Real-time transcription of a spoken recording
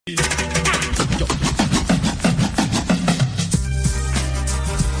You're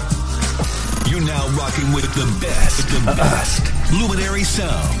now rocking with the best Luminary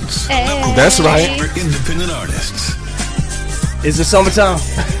Sounds. Hey. That's right. For independent artists. It's the summertime.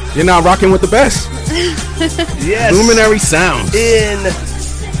 You're now rocking with the best. Yes. Luminary Sounds.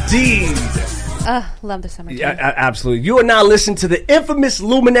 Indeed. Love the summertime. Yeah, absolutely. You are now listening to the infamous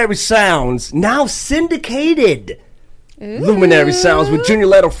Luminary Sounds, now syndicated. Ooh. Luminary Sounds with Junior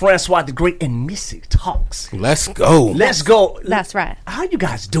Leto, Francois the Great, and Missy Talks. Let's go. Let's go. That's right. How you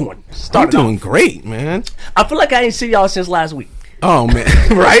guys doing? I'm doing great, man. I feel like I ain't seen y'all since last week. Oh, man.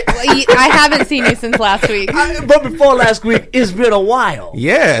 Right? I haven't seen you since last week. But before last weweek, it's been a while.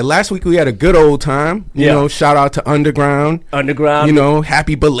 Yeah, last week we had a good old time. You know, shout out to Underground. You know,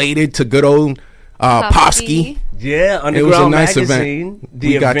 happy belated to good old Popsky. Yeah, Underground it was a nice magazine. event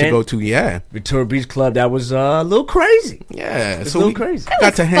we got to go to, Victoria Beach Club, that was a little crazy. Yeah. It's a little crazy.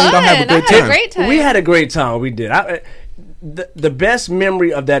 Got to hang out, have a good time. A great time. We had a great time. We did. The best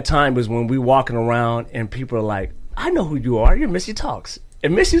memory of that time was when we walking around and people are like, I know who you are. You're Missy Talks.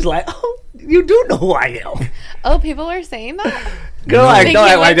 And Missy's like, oh, you do know who I am. Oh, people are saying that? Girl, don't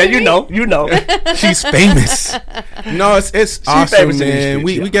act like that. You know. She's famous. No, it's awesome, man.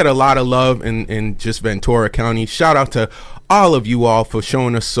 We get a lot of love in just Ventura County. Shout out to all of you all for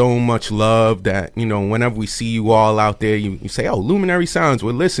showing us so much love that, you know, whenever we see you all out there, you say, oh, Luminary Sounds,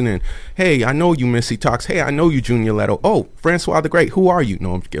 we're listening. Hey, I know you, Missy Talks. Hey, I know you, Junior Leto. Oh, Francois the Great, who are you?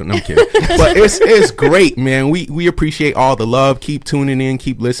 No, I'm kidding. But it's great, man. We appreciate all the love. Keep tuning in.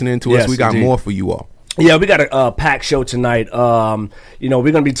 Keep listening to us. We got more for you all. Yeah, we got a packed show tonight. You know,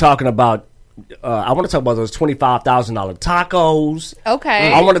 we're going to be talking about I want to talk about those $25,000 tacos.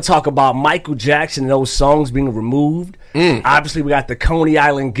 Okay. I want to talk about Michael Jackson and those songs being removed. Obviously, we got the Coney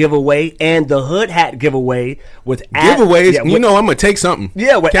Island giveaway and the Hood Hat giveaway with giveaways. Yeah, you know, I'm gonna take something.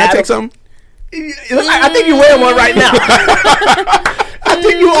 Yeah, can I take something? I think you're wearing one right now. I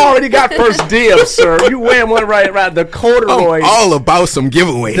think you already got first dibs, sir. You wearing one right. The corduroy. I'm all about some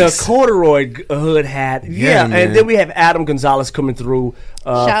giveaways. The corduroy hood hat. Yeah, and then we have Adam Gonzalez coming through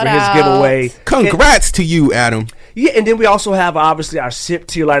for his giveaway. Congrats to you, Adam. Yeah, and then we also have, obviously, our Sip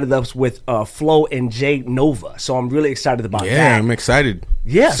Tier Lighted Ups with Flo and Jay Nova. So I'm really excited about that. Yeah, I'm excited.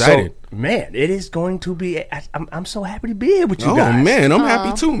 Yeah, excited. So, man, it is going to be, I'm so happy to be here with you guys. Oh, man, I'm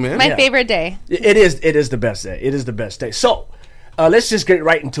happy too, man. My favorite day. It is the best day. It is the best day. So, let's just get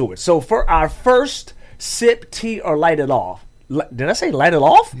right into it. So, for our first Sip, Tea, or Light It Off. Did I say light it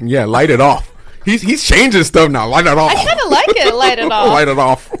off? Yeah, light it off. He's changing stuff now. Light it off. I kind of like it. Light it off. Light it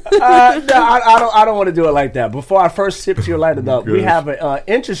off. No, I don't want to do it like that. Before our first Sip, Tea, or Light It Up, we have an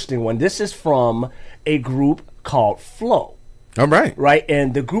interesting one. This is from a group called Flo. All right. Right,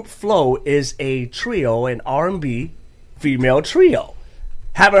 and the group Flo is a trio, an R&B female trio.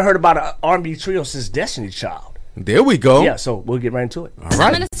 Haven't heard about an R&B trio since Destiny Child. There we go. Yeah, so we'll get right into it. All right.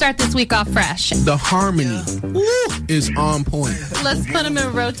 I'm going to start this week off fresh. The harmony is on point. Let's put them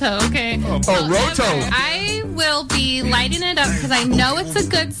in roto, okay? Roto. I will be lighting it up because I know it's a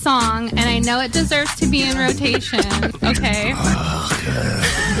good song and I know it deserves to be in rotation, okay?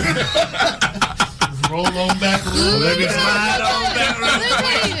 Roll on back. Let me slide on back.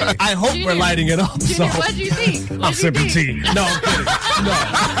 I hope we're lighting it up. Junior, what'd you think? I'm sipping tea. No, I'm kidding. No.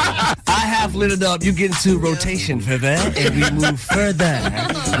 I have lit it up. You get into rotation for that, and we move further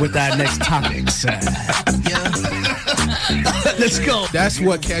with our next topics. Let's go. That's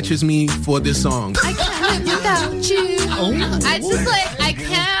what catches me for this song. I can't live without you. I just I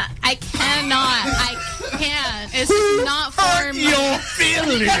can't. It's just not for me. Your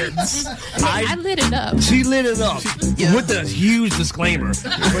feelings. I lit it up. She lit it up with a huge disclaimer,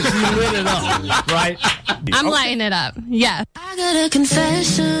 but she lit it up, right? I'm lighting it up. Yeah. I got a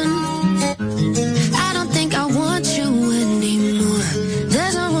confession. I don't think I want you anymore.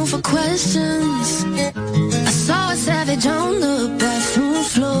 There's no room for questions. I saw a savage on the bathroom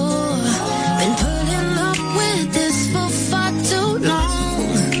floor. Been putting up with this for far too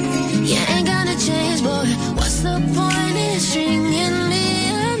long. You ain't gonna change, boy. What's the point in stringing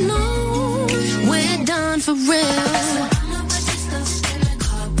me along? We're done for real.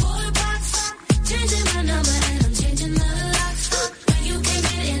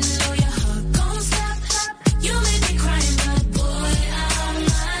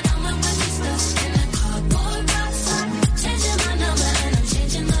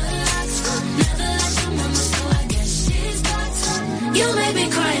 You may be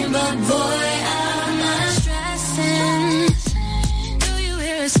crying, but boy, I'm not stressing. Do you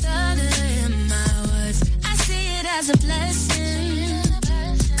hear a stutter in my words? I see it as a blessing.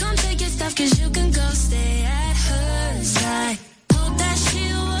 Come take your stuff, 'cause you can go stay at her side. Hope that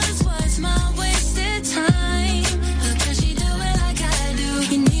she will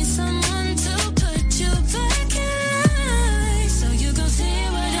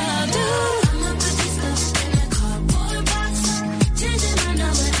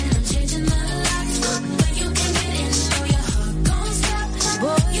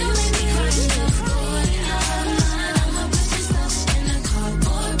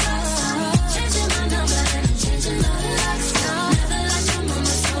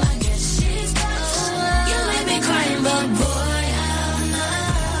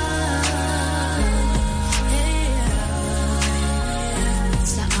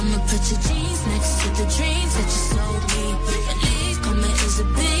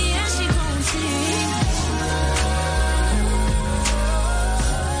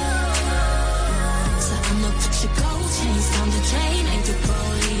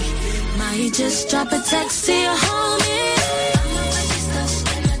just drop a text to your homie.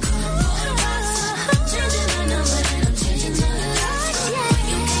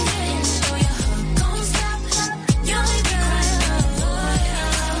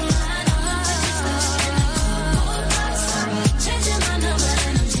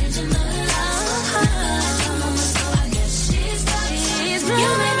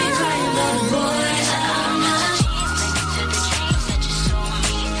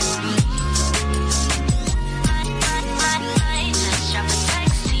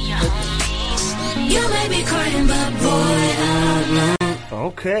 You made me crying, but boy,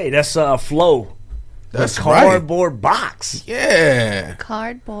 Okay, that's Flo. That's The right. cardboard box. Yeah.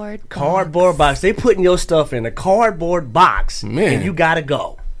 Cardboard. Cardboard box. They putting your stuff in a cardboard box, Man. and you gotta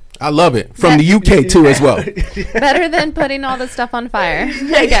go. I love it. From the UK too as well. Better than putting all the stuff on fire,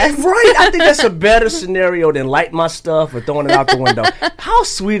 I guess. Right? I think that's a better scenario than lighting my stuff or throwing it out the window. How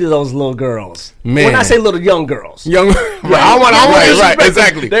sweet are those little girls? Man. When I say little young girls. Young, I want Young ladies. right,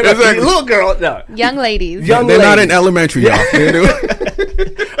 exactly. They're exactly. little girl. No. Young ladies. Young They're not ladies. in elementary, y'all.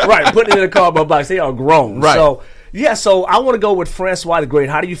 Right, putting it in a cardboard box. They are grown. Right. So, yeah, so I want to go with Francois the Great.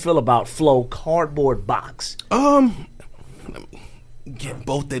 How do you feel about Flo cardboard box? Let me get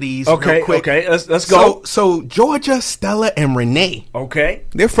both of these Okay, real quick. okay, let's go. So Georgia, Stella, and Renee. Okay.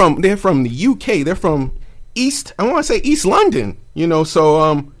 They're from the UK. They're from I want to say East London. You know,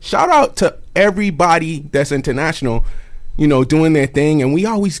 so shout out to everybody that's international, you know, doing their thing, and we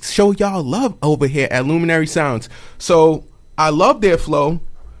always show y'all love over here at Luminary Sounds. So I love their flow.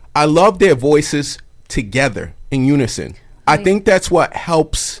 I love their voices together in unison. I think that's what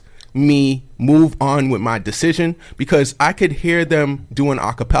helps me move on with my decision, because I could hear them doing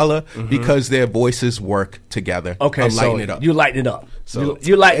a cappella because their voices work together. Okay, I'm so lighting it up. you lighten it up. So-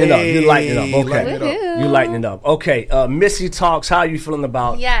 you lighten it up. You lighten it up. Hey, Okay. lighten it up. You lighten it up. Okay. Missy Talks. How are you feeling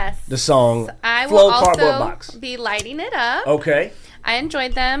about Yes. the song I Flo will Cardboard also Box? be lighting it up. Okay. I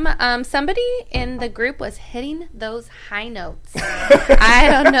enjoyed them. Somebody in the group was hitting those high notes. I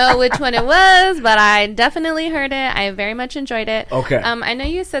don't know which one it was, but I definitely heard it. I very much enjoyed it. Okay. I know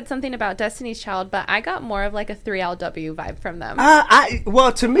you said something about Destiny's Child, but I got more of like a 3LW vibe from them.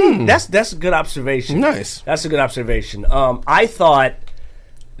 Well, to me, that's a good observation. Nice. That's a good observation. I thought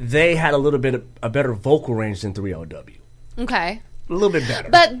they had a better vocal range than 3LW. Okay. A little bit better.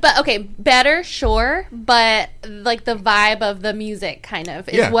 But okay, better, sure, but like the vibe of the music kind of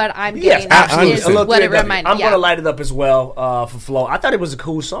is Yeah. what I'm yes, getting. absolutely. Is A little what it 3LW. reminded. I'm Yeah. going to light it up as well for Flo. I thought it was a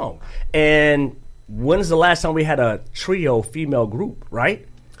cool song. And when's the last time we had a trio female group, right?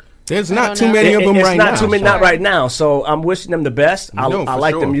 There's don't not too know. many of them It's right not now. too many, not right now. So I'm wishing them the best. I No, for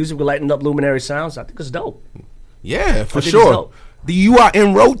like the sure. music. We're lighting up Luminary Sounds. I think it's dope. Yeah, for think it's sure. dope. You are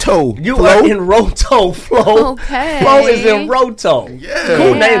in Roto. You Flo. are in Roto, Flo. Okay. Flo is in Roto. Yeah.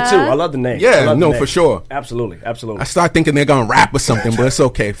 Cool name Yeah. too. I love the name. Yeah, I love the no, name. for sure. Absolutely, absolutely. I start thinking they're gonna rap or something, but it's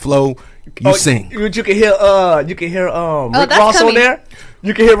okay. Flo, you sing. You can hear Rick that's Ross coming. on there.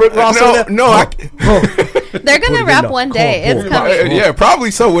 You can hear Rick Ross on there. They're Put gonna it rap in one the day. It's cardboard. coming. Yeah,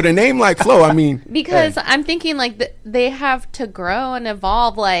 probably so. With a name like Flo, I mean, Because I'm thinking like they have to grow and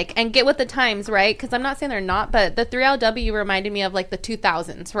evolve, like, and get with the times, right? Because I'm not saying they're not, but the 3LW reminded me of like the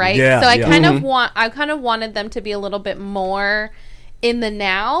 2000s, right? Yeah, so I yeah. kind of wanted them to be a little bit more in the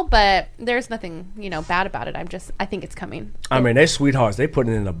now, but there's nothing bad about it. I think it's coming. I mean, they're sweethearts. They put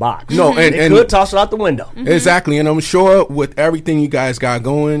it in a box. No, and- they and- could toss it out the window. exactly. And I'm sure with everything you guys got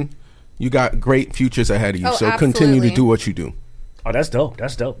going, you got great futures ahead of you. Oh, So continue to absolutely. do what you do. Oh, that's dope.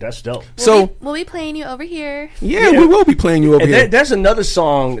 That's dope. That's dope. So We'll be playing you over here. yeah, we will be playing you over And here. there's another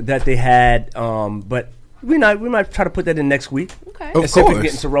song that they had, but we might try to put that in next week. Okay. Of And see if we can course.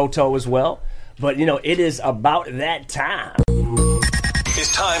 get into Roto as well. But it is about that time.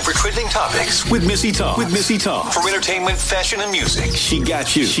 It's time for Trending Topics with Missy Talk. For entertainment, fashion, and music. She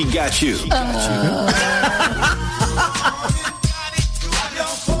got you. She got you.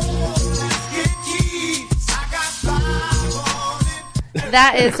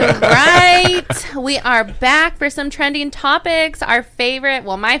 That is right. We are back for some trending topics. Our favorite,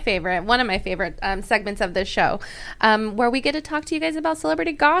 well, one of my favorite segments of this show, where we get to talk to you guys about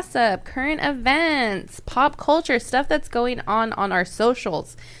celebrity gossip, current events, pop culture, stuff that's going on our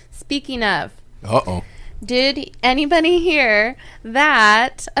socials. Speaking of, did anybody hear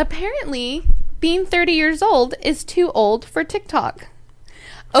that apparently being 30 years old is too old for TikTok?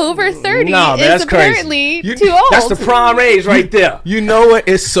 Over 30 No, man, is that's apparently crazy. too old. That's the prime age right there. You know what?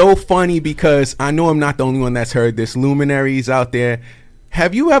 It's so funny because I know I'm not the only one that's heard this. Luminaries out there.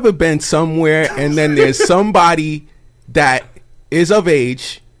 Have you ever been somewhere and then there's somebody that is of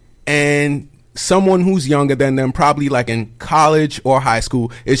age and someone who's younger than them, probably like in college or high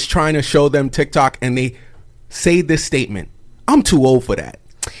school, is trying to show them TikTok and they say this statement, I'm too old for that.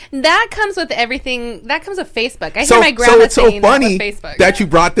 That comes with everything. That comes with Facebook. I hear my grandma so it's so saying funny that with Facebook. that you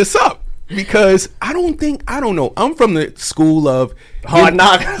brought this up, because I don't know. I'm from the school of Hard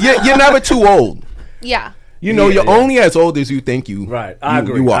knock. You're never too old. Yeah. You know, you're only as old as you think you. Right. I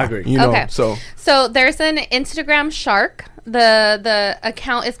agree. You are, I agree. You know, Okay. So there's an Instagram shark. The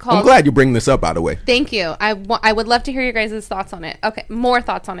account is called. I'm glad you bring this up, by the way. Thank you. I would love to hear your guys' thoughts on it. Okay, more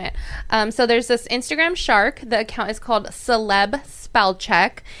thoughts on it. So there's this Instagram shark. The account is called Celeb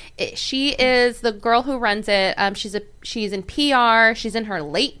Spellcheck. She is the girl who runs it. She's in PR. She's in her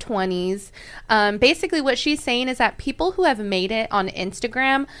late 20s. Basically, what she's saying is that people who have made it on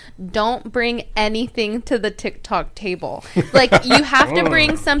Instagram don't bring anything to the TikTok table. Like, you have to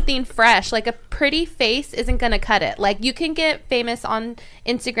bring something fresh. Like, a pretty face isn't going to cut it. Like, you can get famous on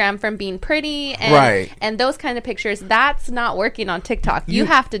Instagram from being pretty and those kind of pictures. That's not working on TikTok. You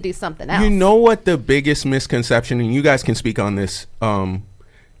have to do something else. You know what the biggest misconception, and you guys can speak on this,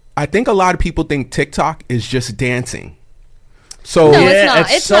 I think a lot of people think TikTok is just dancing. So No, it's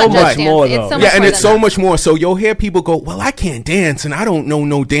not. It's so not much just more, dance. though. It's so yeah, much and more it's than so that. much more. So you'll hear people go, well, I can't dance and I don't know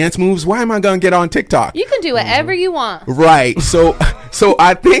no dance moves. Why am I going to get on TikTok? You can do whatever you want. Right. So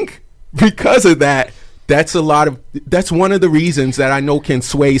I think because of that, that's one of the reasons that I know can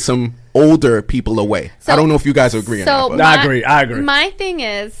sway some older people away. So- I don't know if you guys agree on that. But. I agree. My thing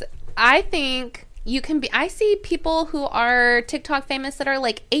is, I think you can be. I see people who are TikTok famous that are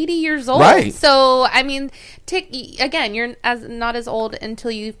like 80 years old. Right. So I mean, again, you're not as old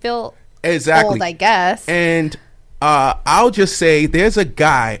until you feel Exactly. old, I guess. And I'll just say there's a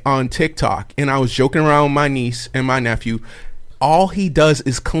guy on TikTok, and I was joking around with my niece and my nephew. All he does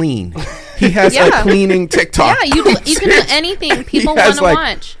is clean. He has a cleaning TikTok. Yeah, you can do anything people want to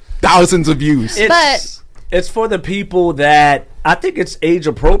watch. Thousands of views. It's for the people that I think it's age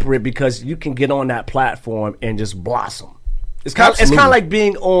appropriate, because you can get on that platform and just blossom. It's kind of like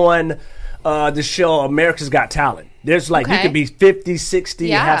being on the show America's Got Talent. There's like you could be 50,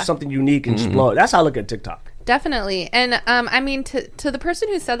 60, and have something unique and explode. That's how I look at TikTok. Definitely. And I mean, to the person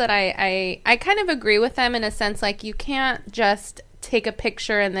who said that, I kind of agree with them in a sense. Like, you can't just take a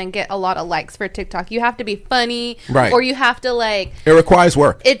picture and then get a lot of likes for TikTok. You have to be funny, right? Or you have to, like, it requires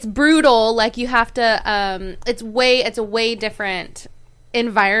work. It's brutal. Like, you have to it's a way different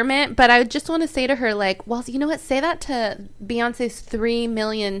environment. But I just want to say to her, like, well, you know what, say that to Beyonce's 3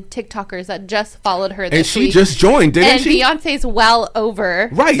 million TikTokers that just followed her this and she week. Just joined, didn't and she? And Beyonce's well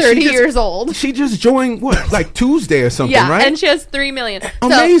over 30 years old. She just joined like Tuesday or something, yeah, right? and she has 3 million.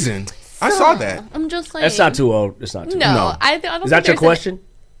 Amazing. I saw that. I'm just like, it's not too old. It's not too old. No, I don't. Is that your question?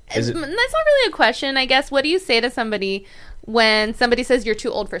 That's not really a question, I guess. What do you say to somebody when somebody says you're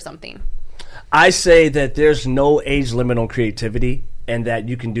too old for something? I say that there's no age limit on creativity, and that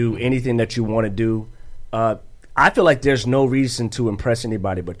you can do anything that you want to do. I feel like there's no reason to impress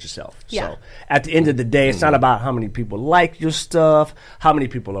anybody but yourself. Yeah. So at the end of the day, it's not about how many people like your stuff, how many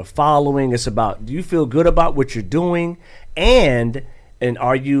people are following. It's about, do you feel good about what you're doing, and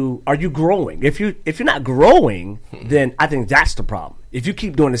are you growing? If you're not growing, then I think that's the problem. If you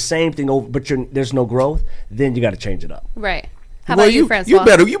keep doing the same thing over, but there's no growth, then you got to change it up. Right. How about you, Francois?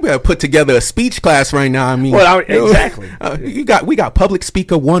 You better put together a speech class right now. I mean, exactly. We got public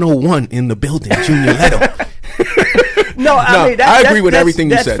speaker 101 in the building, Junior Leto. No, I mean, I agree with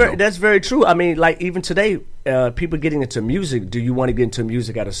everything you said. That's very true. I mean, like, even today, people getting into music. Do you want to get into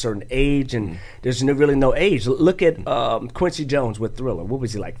music at a certain age? And there's really no age. Look at Quincy Jones with Thriller. What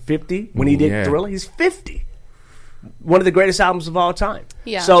was he, like 50 when he did Thriller? He's 50. One of the greatest albums of all time.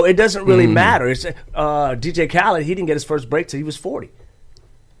 Yeah. So it doesn't really matter. It's DJ Khaled. He didn't get his first break till he was 40.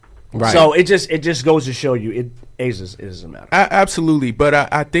 Right. So it just goes to show you age doesn't matter. Absolutely, but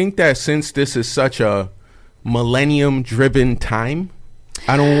I think that since this is such a millennium-driven time,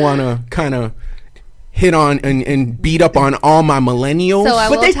 I don't want to kind of hit on and beat up on all my millennials. So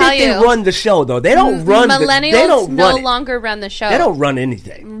but they think they run the show, though. They don't run. Millennials no longer run the show. They don't run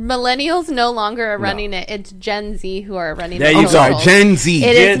anything. Millennials no longer are running it. It's Gen Z who are running there it. I'm sorry, Gen Z.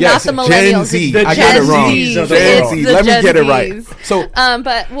 It is not the millennials. Gen Z. I got it wrong. Gen Z. Let me get it right. So,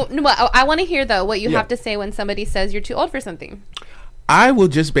 but I want to hear though what you have to say when somebody says you're too old for something. I will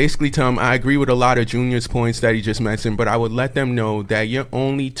just basically tell them I agree with a lot of Junior's points that he just mentioned, but I would let them know that you're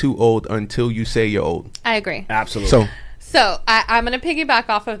only too old until you say you're old. I agree. Absolutely. So I'm going to piggyback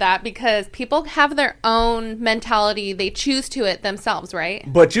off of that because people have their own mentality. They choose to it themselves, right?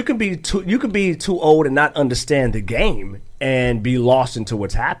 But you can be too old and not understand the game and be lost into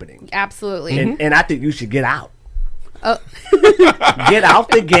what's happening. Absolutely. And I think you should get out. Get out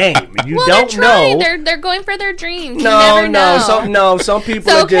the game. You Well, don't they're trying. know. They're going for their dreams. You never know. Some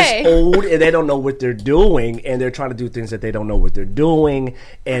people It's are just okay. old and they don't know what they're doing, and they're trying to do things that they don't know what they're doing,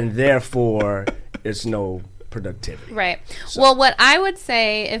 and therefore it's no productivity. Right. Well, what I would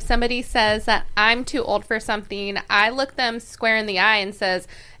say if somebody says that I'm too old for something, I look them square in the eye and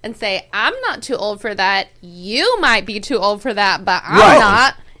say, I'm not too old for that. You might be too old for that, but I'm Right.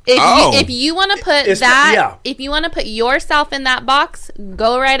 not. If you want to put if you want to put yourself in that box,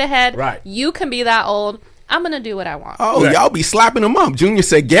 go right ahead. Right. You can be that old. I'm going to do what I want. Oh, Right. y'all be slapping them up. Junior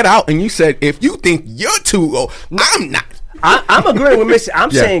said, get out. And you said, if you think you're too old, I'm not. I'm agreeing with Missy. I'm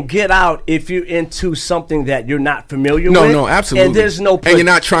Yeah. saying get out if you're into something that you're not familiar No, with. no, absolutely. And there's no and you're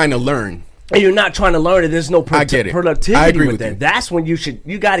not trying to learn. and you're not trying to learn it. There's no I get it. productivity I agree with with that. you. That's when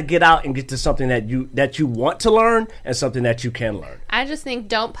you got to get out and get to something that you want to learn and something that you can learn. I just think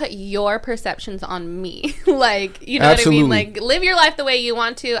don't put your perceptions on me. Like, you know Absolutely. what I mean? Like, live your life the way you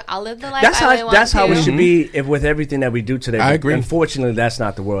want to. I'll live the life That's I how want that's to. how it should be with everything that we do today. I But agree. Unfortunately, that's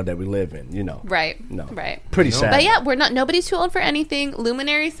not the world that we live in. You know. Right. No. Right. Pretty sad. But yeah, nobody's too old for anything.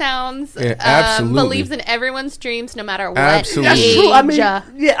 Luminary Sounds Yeah, absolutely. believes in everyone's dreams no matter what Absolutely. That's age.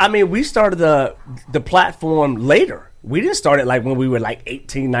 true. I mean, we started the platform later. We didn't start it like when we were like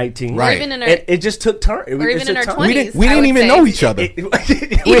 18, 19. Right. Or even in our, It just took turn. or even in our 20s. We didn't I would even say. know each other.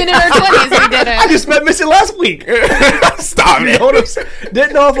 Even in our 20s, we didn't. I just met Missy last week. Stop You it. know what I'm saying?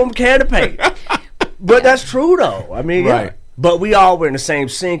 Didn't know if I'm can to pay. But that's true, though. I mean, yeah. Right. But we all were in the same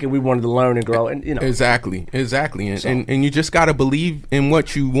sync, and we wanted to learn and grow, and you know. Exactly. And you just got to believe in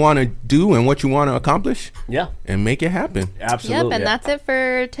what you want to do and what you want to accomplish Yeah, and make it happen. absolutely. Yep, and that's it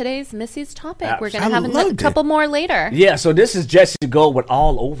for today's Missy's topic. We're going I to have a loved it. couple more later. Yeah, so this is Jesse Gold with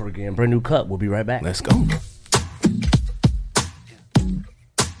All Over Again. Brand new cut. We'll be right back. Let's go.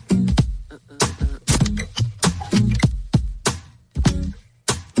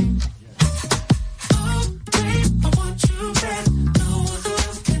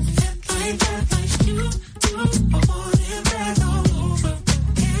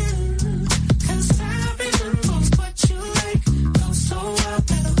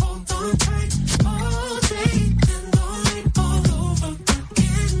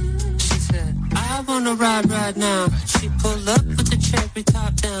 Ride now. She pull up with the cherry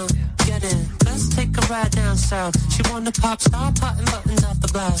top down. Get in, let's take a ride down south. She wanna pop star, potting buttons off the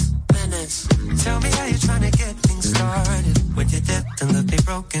blouse. Menace, tell me how you're trying to get things started. When you dipped and left me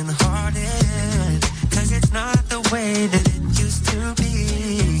broken hearted. Cause it's not the way that it used to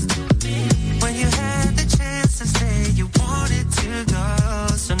be. When you had the chance to stay, you wanted to go.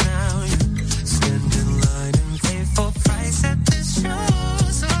 So now you stand in line and pay full price at this show.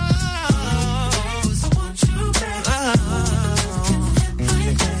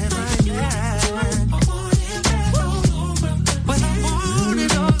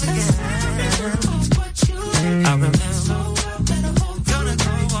 I remember gonna go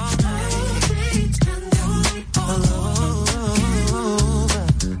all night all over.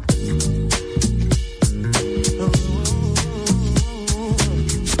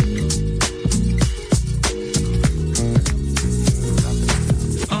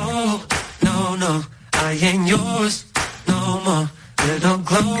 Oh, no, I ain't yours no more. Little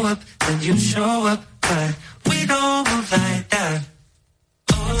glow up, then you show up, but we don't move like that.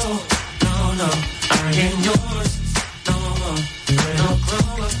 Oh, no, I ain't yours no more. Little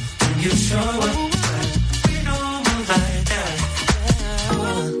glow up, then you show up, but we don't move like that.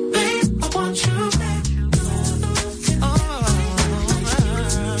 Babe, I want you back.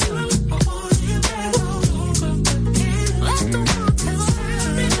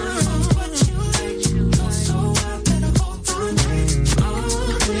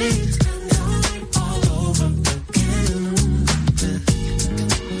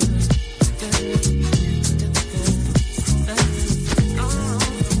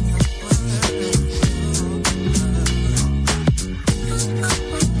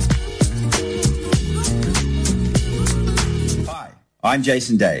 I'm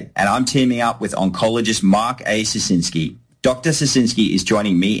Jason Day, and I'm teaming up with oncologist Mark A. Sasinski. Dr. Sasinski is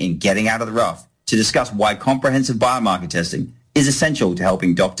joining me in Getting Out of the Rough to discuss why comprehensive biomarker testing is essential to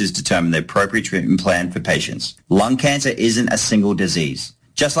helping doctors determine the appropriate treatment plan for patients. Lung cancer isn't a single disease.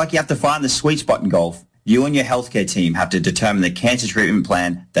 Just like you have to find the sweet spot in golf, you and your healthcare team have to determine the cancer treatment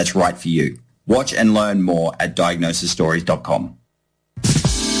plan that's right for you. Watch and learn more at diagnosisstories.com.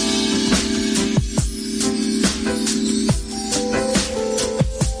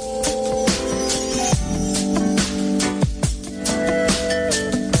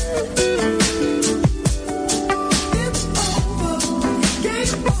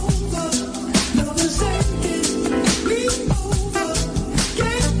 Game over, love is ended. We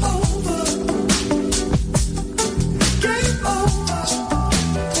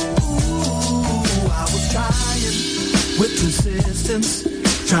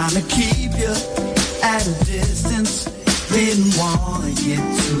trying to keep you at a distance. Didn't want to get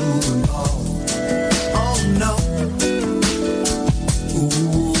too involved. Oh no.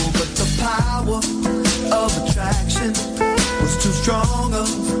 Ooh, but the power of attraction was too strong of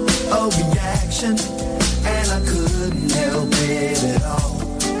a reaction, and I couldn't help it at all.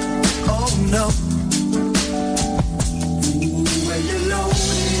 Oh no. Ooh, when you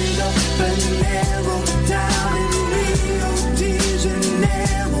loaded up and narrowed down in Rio de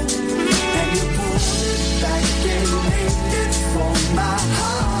Janeiro, and you pulled it back and made it for my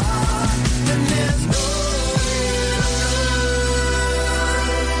heart, and there's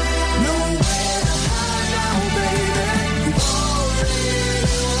nowhere to hide now, baby. You already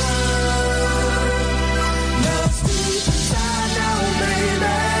love's deep inside now,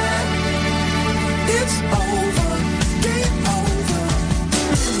 baby. It's over, game over.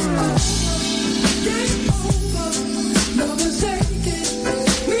 It's over, game over. Love is taking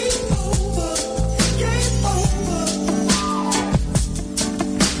me over. Game over,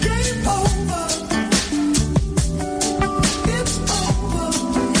 game over. It's over,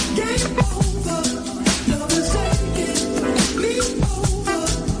 game over. Love is taking me over.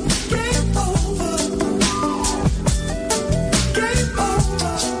 Game over, game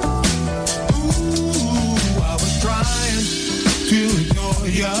over. Ooh, I was trying to ignore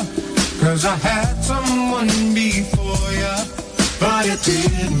ya, 'cause I had someone before ya, but it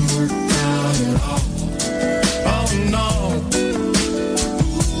didn't work out at all. Oh no.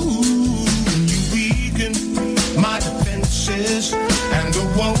 Ooh, you weakened my defenses and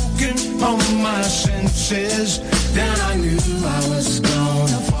awoken all my senses. Then I knew I was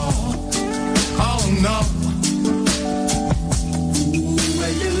gonna fall. Oh no.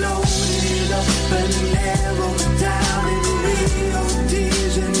 When you loaded up and narrowed down in Rio de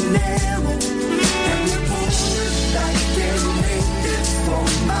Janeiro, and you pulled it back and made it for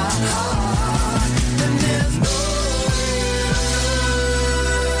my heart, and there's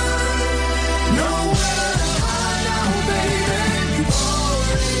nowhere to hide now, baby. You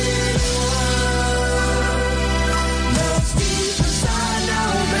already love's deep inside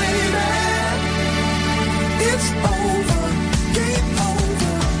now, baby. It's over, game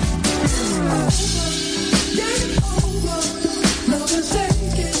over. It's over, game over. Love is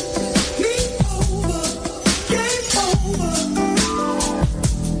taking me over. Game over,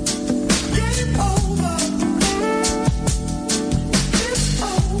 game over. It's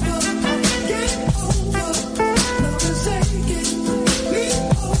over, game over. Love is taking me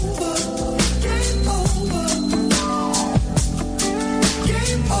over. Game over,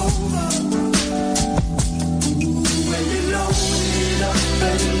 game over. When you loaded up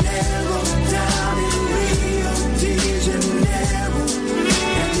and narrowed down in Rio de Janeiro,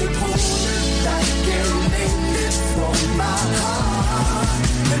 and you pulled it back and made it for my heart,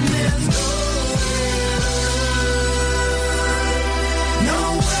 and there's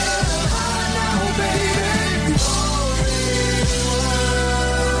nowhere to hide now, baby. You already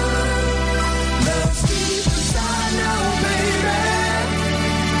love's deep inside now, baby.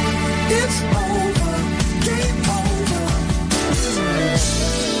 It's over, game over.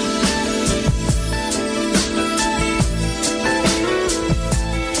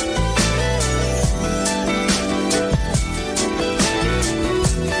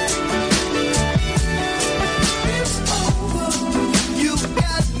 It's over, you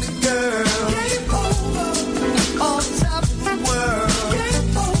got me, girl. Game over, on top of the world.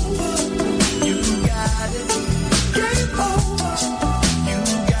 Game over, you got it. Game over, you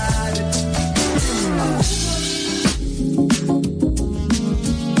got it.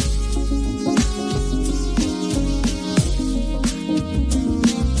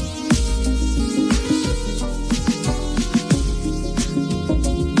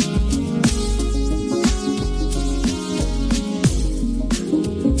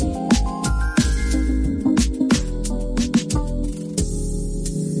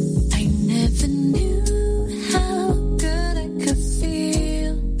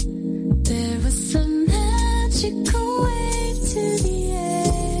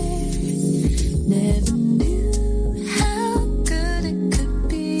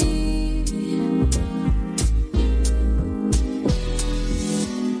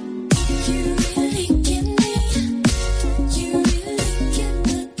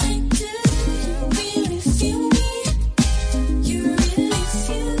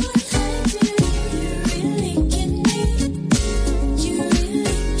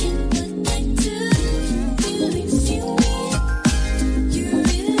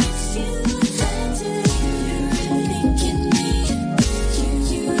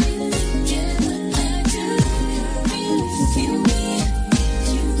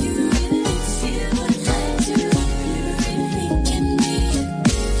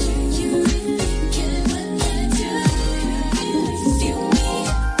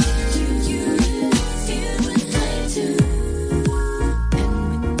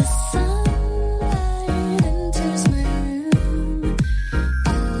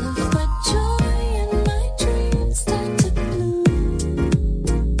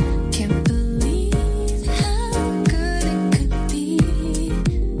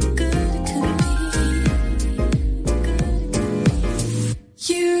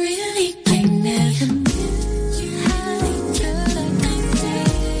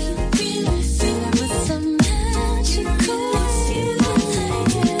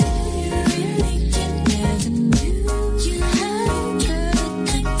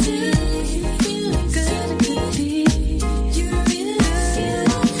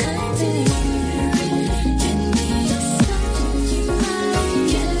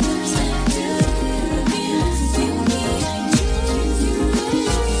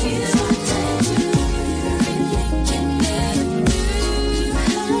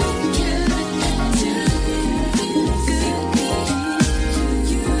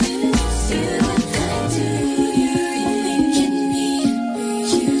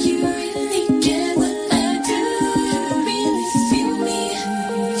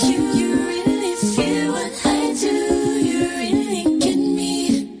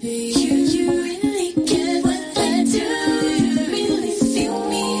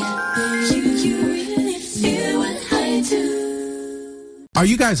 Are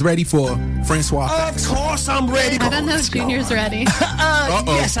you guys ready for Francois Facts? Of course I'm ready. I don't know if Junior's ready.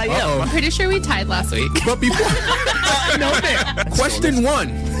 Yes, I am. I'm pretty sure we tied last week. But before No, man. question 1.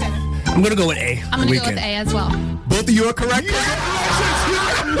 I'm going to go with A. I'm going to go with A as well. Both of you are correct.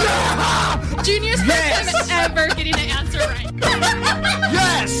 Junior's first time ever getting an answer right.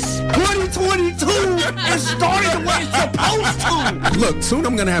 Yes! 2022 is starting the way it's supposed to. Look, soon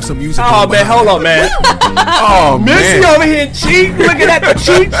I'm gonna have some music. Oh, man, hold on, man. Oh, Missy man. over here cheating, looking at the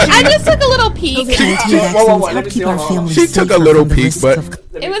cheat sheet. I just took a little peek. Let me see. Hold on. She took a little peek, but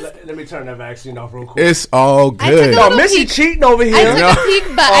Let me turn that vaccine off real quick. it's all I took good. a No, little Missy peek. cheating over here. I took a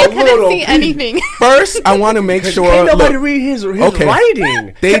peek, but I couldn't little see peek. anything. First, I want to make Can't sure. nobody Look, read his okay.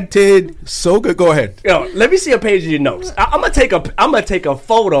 writing. They did so good. Go ahead. Yo, let me see a page of your notes. I'm gonna take a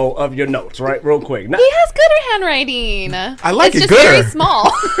photo of your notes, right, real quick. Now, He has good handwriting. I like it's it just very gooder.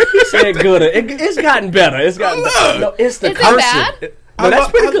 small. he said good. It's gotten better. It's gotten better. No, it's the Is it cursive. bad? No,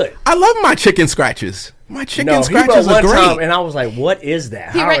 that's pretty good. I love my chicken scratches. My chicken No, he scratches wrote are one time, great. and I was like, "What is that?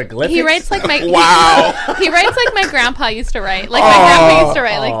 Hieroglyphics?" He writes like my Wow. He writes like my grandpa used to write. Like my grandpa used to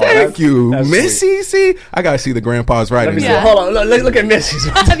write like this. Thank you, That's Missy. See, I gotta see the grandpa's writing. Let me see. Yeah. Hold on. Look at Missy's.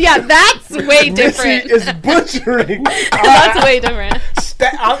 Yeah, that's way Missy different. is butchering. That's way different.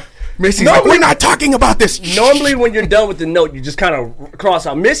 Missy's No, like, we're not talking about this. Normally, when you're done with the note, you just kind of cross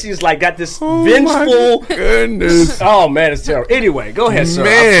out. Missy's like got this Oh vengeful. my goodness. Oh man, it's terrible. Anyway, go ahead, sir.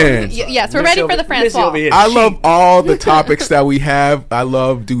 Man. Yes, we're Missy ready for the Missy Francois. over here I cheating. love all the topics that we have. I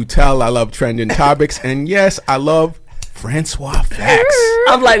love Do Tell. I love trending topics. And yes, I love Francois Facts.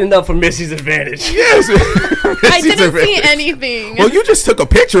 I'm lighting up for Missy's advantage. Yes. I didn't see anything. Well, you just took a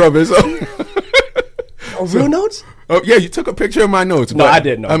picture of it. So. Oh, real notes? Oh, yeah, you took a picture of my notes. No, but, I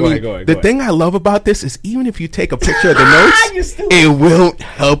didn't. No, I go mean, ahead, go ahead, the go thing I love about this is even if you take a picture of the You notes, stupid. it won't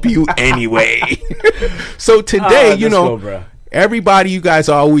help you anyway. So today, you let's know, go, bruh. everybody, you guys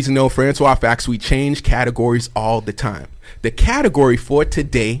always know Francois Facts, we change categories all the time. The category for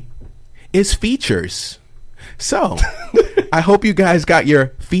today is features. So, I hope you guys got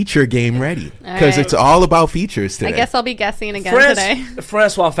your feature game ready because right. it's all about features today. I guess I'll be guessing again today.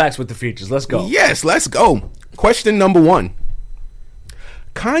 Francois Facts with the features. Let's go. Yes, let's go. Question number 1.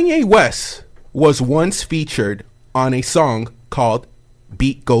 Kanye West was once featured on a song called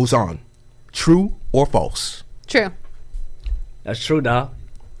Beat Goes On. True or false? True. That's true, dog.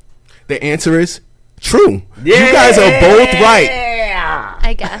 The answer is true. Yeah. You guys are both right.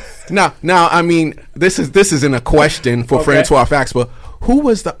 I guess. Now, I mean, this isn't a question for Okay. Francois Facts, but who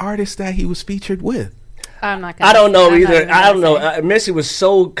was the artist that he was featured with? I'm not gonna. I don't know I'm not either. even gonna I don't know. say. Missy was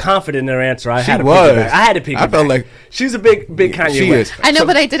so confident in her answer. I She had to was. Pick it back. I had to pick I it felt back. like- she's a big Kanye She West. is. I know,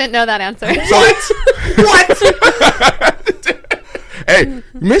 but I didn't know that answer. What? Hey,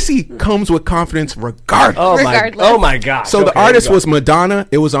 Missy comes with confidence regardless. Regardless. Oh my God. So the artist was Madonna.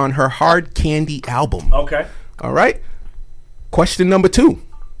 It was on her Hard Candy album. Okay. All right. Question number 2.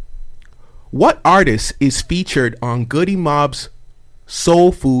 What artist is featured on Goody Mob's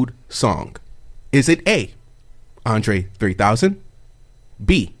Soul Food song? Is it A, Andre 3000,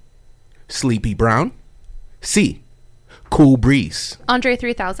 B, Sleepy Brown, C, Cool Breeze? Andre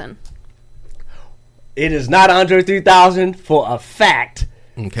 3000. It is not Andre 3000 for a fact.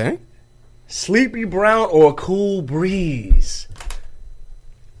 Okay. Sleepy Brown or Cool Breeze?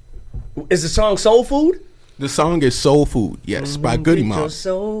 Is the song Soul Food? The song is Soul Food, yes, by Goody Get your Mob.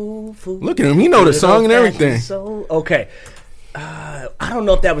 soul food. Look at him. He know the song and everything. Soul. Okay. I don't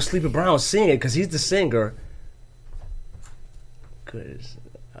know if that was Sleepy Brown singing because he's the singer. 'Cause,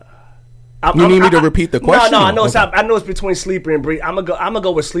 You need me to repeat the question? No, I know Okay. I know it's between Sleepy and Breeze. I'm gonna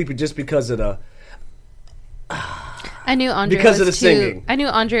go with Sleepy just because of the. I knew Andre Because was of the too, singing. I knew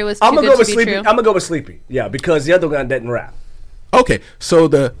Andre was too I'm gonna good go with to be Sleepy. true. I'm gonna go with Sleepy. Yeah, because the other one didn't rap. Okay, so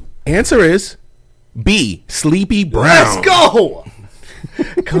the answer is B, Sleepy Brown. Let's go.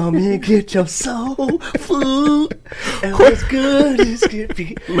 Come and get your soul food. And as good as it can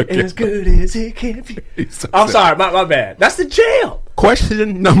be. And as good as it can be. I'm sorry, my bad. That's the jam.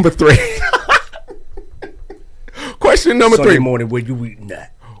 Question number 3. Question number Sunday 3. morning, where you eating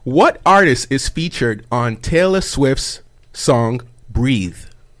that? What artist is featured on Taylor Swift's song Breathe?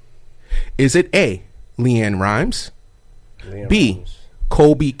 Is it A, Leanne Rimes, B,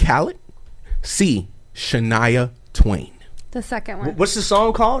 Colby Callet, C, Shania Twain? The second one. What's the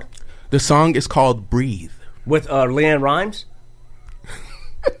song called? The song is called Breathe. With Leanne Rimes?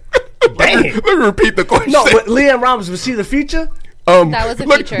 Dang. Let me repeat the question. No, but Leanne Rimes, was she the feature? That was a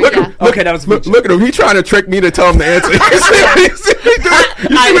feature, yeah. Okay, that was a feature. Look at him. He's trying to trick me to tell him the answer. You see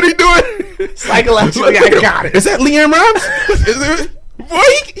what he doing? Psychologically, I got it. Is that Leanne Rimes? Boy,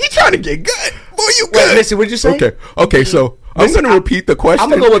 he trying to get good. Boy, you good. Wait, Missy, what'd you say? Okay, so I'm going to repeat the question. I'm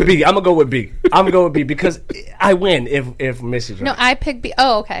gonna go with B. I'm gonna go with B because I win if Missy's right. No, I picked B.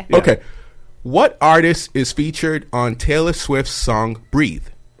 Oh, okay. Okay. What artist is featured on Taylor Swift's song Breathe?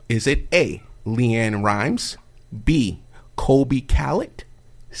 Is it A, Leanne Rimes, B, Colby Callet,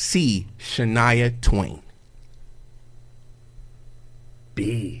 C, Shania Twain?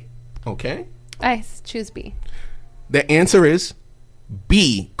 B. Okay. I choose B. The answer is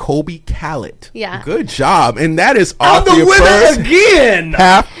B, Colby Callet. Yeah. Good job. And that is I'm off the your winner first again.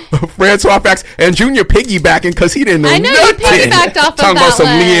 half of Francois Facts. And Junior piggybacking because he didn't know I know you nothing. piggybacked off of Talking that about some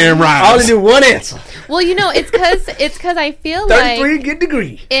one. Leanne Rimes. I only knew one answer. Well, you know, it's because I feel 33 like get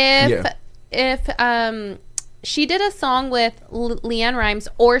degree. if she did a song with Leanne Rimes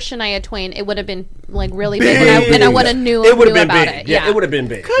or Shania Twain, it would have been like really big, and I would have knew It would have been about big. it. Yeah, it would have been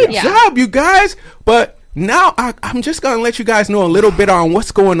big. Good job, you guys. But now I'm just going to let you guys know a little bit on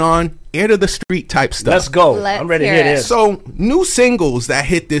what's going on, air to the street type stuff. Let's go. Let's I'm ready to hear hear it. this. So, new singles that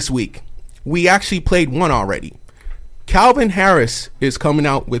hit this week. We actually played one already. Calvin Harris is coming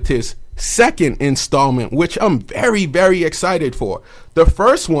out with his second installment, which I'm very, very excited for. The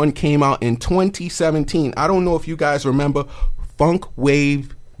first one came out in 2017. I don't know if you guys remember Funk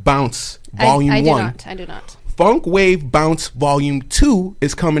Wave Bounce Volume 1. I do not. Funk Wave Bounce Volume 2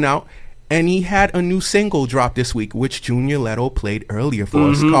 is coming out, and he had a new single drop this week, which Junior Leto played earlier for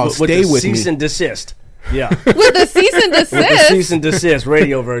us, called with Stay the With cease Me. and desist. Yeah. With the cease and With the desist. cease and desist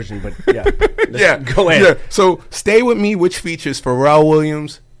radio version, but yeah. Yeah, Go ahead. Yeah. So Stay With Me, which features Pharrell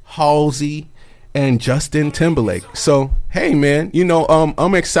Williams, Halsey, and Justin Timberlake. So hey man, you know,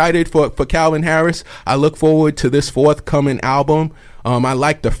 I'm excited for Calvin Harris. I look forward to this forthcoming album. I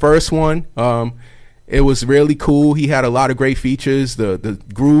like the first one. It was really cool. He had a lot of great features. The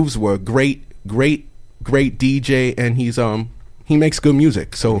grooves were great DJ, and he makes good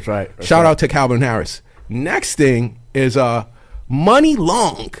music. So That's right. shout out to Calvin Harris. Next thing is Money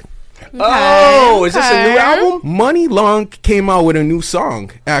Long. Oh, is this a new album? Money Long came out with a new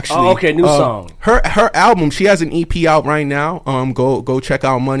song, actually. Oh, okay, new song. Her album, she has an EP out right now. Go check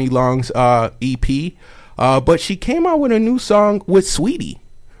out Money Long's EP. But she came out with a new song with Sweetie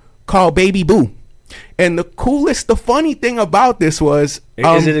called Baby Boo. And the funny thing about this was,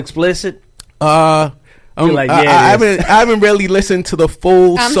 Is it explicit? I haven't really listened to the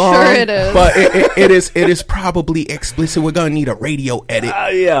full I'm song, sure it is. but it is probably explicit. We're gonna need a radio edit.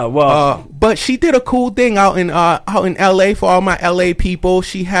 Yeah, well, But she did a cool thing out in LA for all my LA people.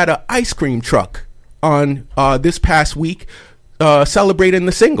 She had an ice cream truck on this past week celebrating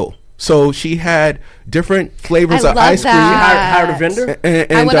the single. So she had different flavors of ice cream. hired a vendor.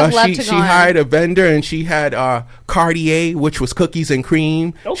 And I would have loved to she go on. hired a vendor, and she had Cartier, which was cookies and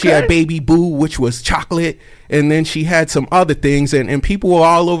cream. She Okay. had Baby Boo, which was chocolate, and then she had some other things. And people were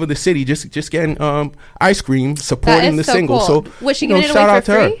all over the city just getting ice cream, supporting the so single. cool. So Was she you know, giving it shout away out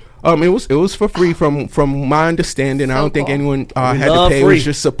for to her. free? It was for free from my understanding. I So don't think cool. anyone We had to love pay. It free. was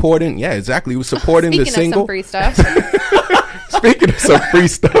just supporting. Yeah, exactly. It was supporting the Speaking single. of some free stuff, Speaking of some free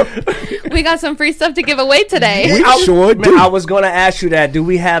stuff, we got some free stuff to give away today. we sure do. I was going to ask you that. Do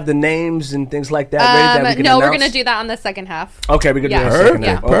we have the names and things like that ready that we can No, we're announce? going to do that on the second half. Okay, we're going to Yeah. do that second Yeah.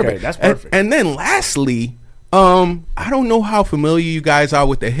 half. Okay, that's perfect. And then lastly, I don't know how familiar you guys are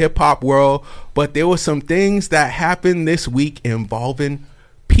with the hip hop world, but there were some things that happened this week involving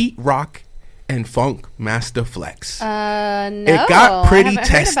Pete Rock and Funk Master Flex. No, It got pretty I haven't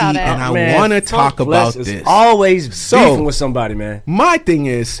heard testy, about it. and I Man, want to Funk talk Flex about is this. Always So- beefing with somebody, man. My thing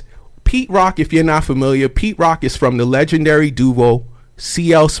is, Pete Rock, if you're not familiar, Pete Rock is from the legendary duo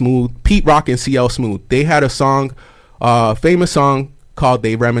CL Smooth. Pete Rock and CL Smooth. They had a song, famous song called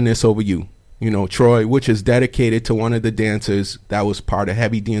They Reminisce Over You. You know, Troy, which is dedicated to one of the dancers that was part of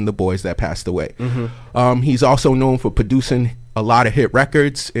Heavy D and the Boys that passed away. He's also known for producing a lot of hit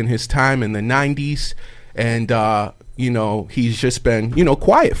records in his time in the 90s. And, you know, he's just been, you know,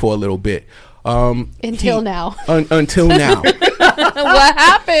 quiet for a little bit. Until now. Until now. What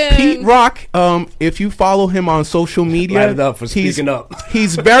happened? Pete Rock, if you follow him on social media, Light it up for speaking up.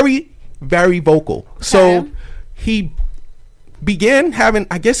 He's very, very vocal. So Okay. he began having,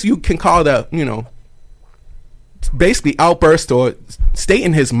 I guess you can call it you know, basically outburst or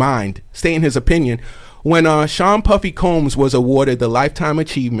stating his mind, stating his opinion. When Sean Puffy Combs was awarded the Lifetime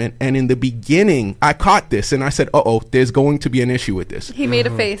Achievement, and in the beginning, I caught this and I said, uh-oh, there's going to be an issue with this. He made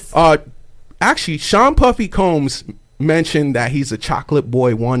a face. Actually, Sean Puffy Combs mentioned that he's a chocolate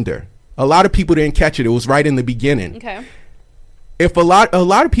boy wonder. A lot of people didn't catch it. It was right in the beginning. Okay. If a lot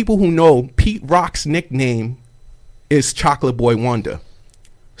of people who know, Pete Rock's nickname is Chocolate Boy Wonder.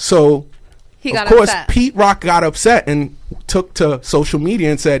 So, He of got course, upset. Pete Rock got upset and took to social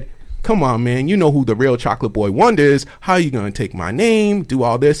media and said, come on, man. You know who the real Chocolate Boy Wonder is. How you going to take my name, do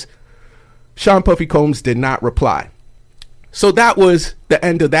all this? Sean Puffy Combs did not reply. So that was the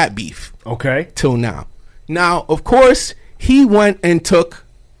end of that beef. Okay. Till now. Now, of course, he went and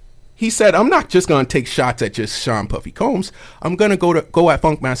he said, I'm not just going to take shots at just Sean Puffy Combs. I'm going to go at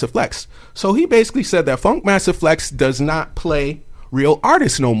Funkmaster Flex. So he basically said that Funkmaster Flex does not play real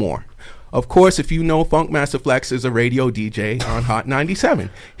artists no more. Of course, if you know, Funkmaster Flex is a radio DJ on Hot 97.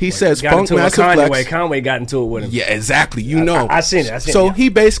 He says Funkmaster Flex. Conway got into it with him. Yeah, exactly. You know. I seen it. So he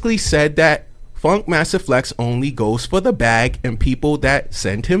basically said that Funkmaster Flex only goes for the bag, and people that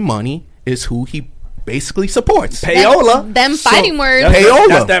send him money is who he basically supports. Payola. Them fighting words. Payola.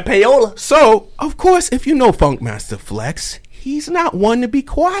 That's that payola. So, of course, if you know Funkmaster Flex, he's not one to be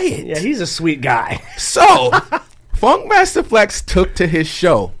quiet. Yeah, he's a sweet guy. So, Funkmaster Flex took to his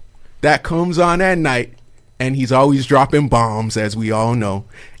show that comes on at night, and he's always dropping bombs, as we all know,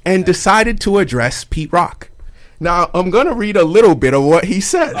 and decided to address Pete Rock. Now, I'm going to read a little bit of what he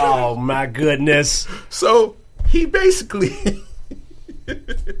said. Oh, my goodness. So, he basically...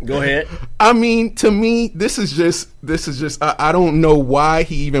 Go ahead. I mean, to me, this is just, I don't know why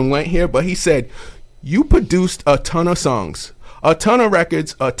he even went here, but he said, you produced a ton of songs, a ton of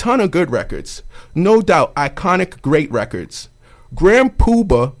records, a ton of good records. No doubt, iconic, great records. Grand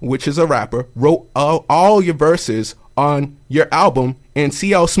Puba, which is a rapper, wrote all your verses on your album, and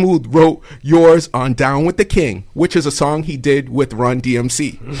CL Smooth wrote yours on Down with the King, which is a song he did with Run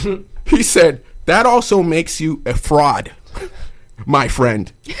DMC. He said, that also makes you a fraud, my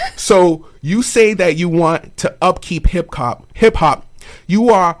friend. So you say that you want to upkeep hip hop. You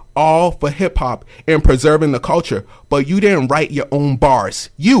are all for hip hop and preserving the culture, but you didn't write your own bars.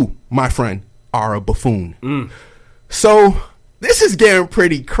 You, my friend, are a buffoon. So this is getting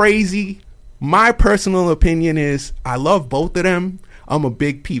pretty crazy. My personal opinion is I love both of them. I'm a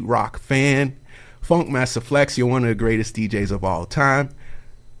big Pete Rock fan. Funkmaster Flex, you're one of the greatest DJs of all time.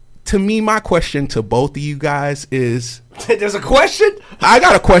 To me, my question to both of you guys is... There's a question? I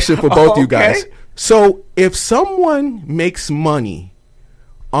got a question for both of you guys. So, if someone makes money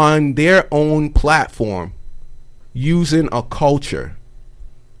on their own platform using a culture,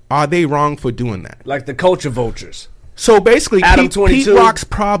 are they wrong for doing that? Like the culture vultures. So, basically, Pete 22. Rock's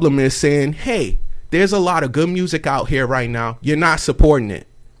problem is saying, hey, there's a lot of good music out here right now. You're not supporting it.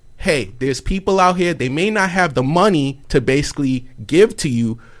 Hey, there's people out here, they may not have the money to basically give to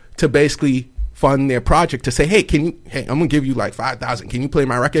you to basically fund their project, to say, hey, I'm gonna give you like $5,000. Can you play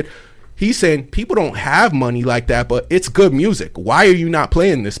my record? He's saying people don't have money like that, but it's good music. Why are you not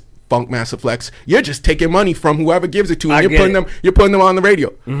playing this, Funkmaster Flex? You're just taking money from whoever gives it to you. And you're putting them on the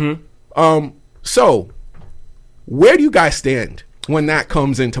radio. So where do you guys stand when that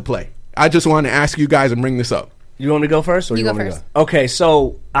comes into play? I just want to ask you guys and bring this up. You want me to go first? Or you go want me to first. go? Okay,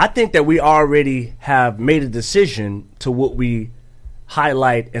 so I think that we already have made a decision to what we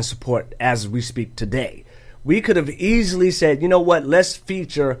highlight and support as we speak today. We could have easily said, you know what, let's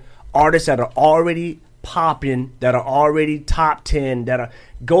feature artists that are already popping, that are already top 10, that are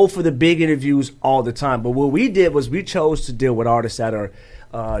go for the big interviews all the time. But what we did was we chose to deal with artists that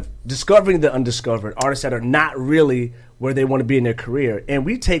are discovering the undiscovered, artists that are not really where they want to be in their career. And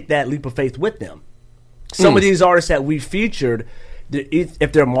we take that leap of faith with them. Some of these artists that we featured,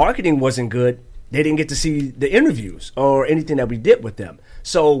 if their marketing wasn't good, they didn't get to see the interviews or anything that we did with them.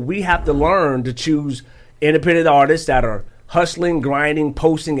 So we have to learn to choose independent artists that are hustling, grinding,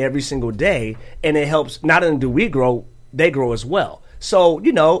 posting every single day. And it helps, not only do we grow, they grow as well. So,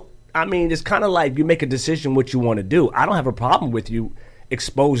 you know, I mean, it's kind of like you make a decision what you want to do. I don't have a problem with you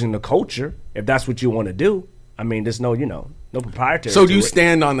exposing the culture if that's what you want to do. I mean, there's no, no proprietary. So do you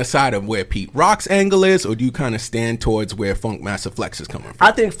stand on the side of where Pete Rock's angle is, or do you kind of stand towards where Funkmaster Flex is coming from?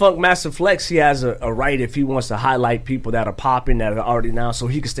 I think Funkmaster Flex, he has a right if he wants to highlight people that are popping, that are already now, so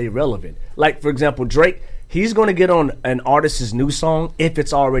he can stay relevant. Like, for example, Drake, he's going to get on an artist's new song if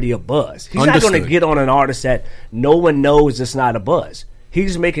it's already a buzz. He's not going to get on an artist that no one knows it's not a buzz.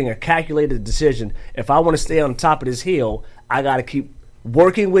 He's making a calculated decision. If I want to stay on top of this hill, I got to keep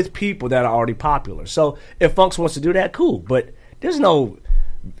working with people that are already popular. So if Funks wants to do that, cool. But there's no,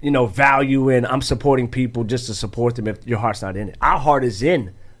 value in I'm supporting people just to support them if your heart's not in it. Our heart is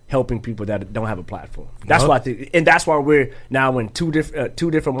in helping people that don't have a platform. That's why I think, and that's why we're now in two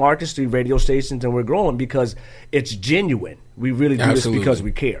different markets, 3 radio stations, and we're growing because it's genuine. We really do this because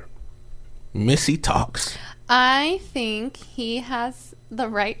we care. Missy talks. I think he has the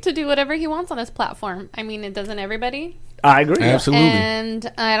right to do whatever he wants on his platform. I mean, it doesn't everybody. I agree. Absolutely.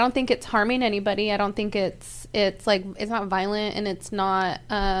 And I don't think it's harming anybody. I don't think it's not violent, and it's not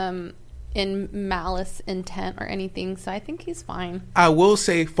in malice intent or anything. So I think he's fine. I will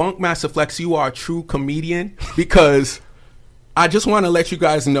say, Funk Master Flex, you are a true comedian, because I just want to let you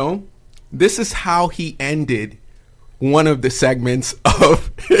guys know this is how he ended one of the segments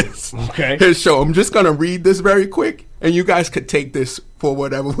of his show. I'm just going to read this very quick, and you guys could take this for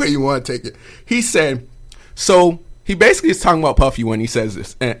whatever way you want to take it. He said, so he basically is talking about Puffy when he says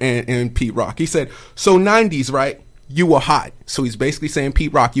this, and Pete Rock. He said, so 90s, right? You were hot. So he's basically saying,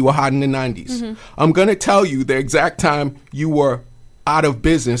 Pete Rock, you were hot in the 90s. I'm going to tell you the exact time you were out of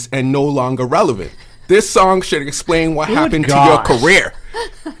business and no longer relevant. This song should explain what happened to your career.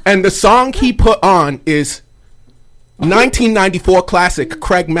 And the song he put on is 1994 classic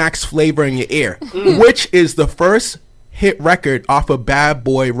Craig Mack's Flavor in Your Ear, which is the first hit record off of Bad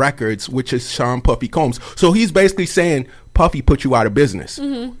Boy Records, which is Sean Puffy Combs. So he's basically saying Puffy put you out of business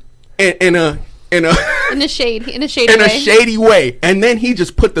in a shady way. And then he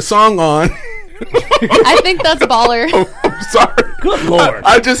just put the song on. I think that's baller. I'm sorry. Good Lord.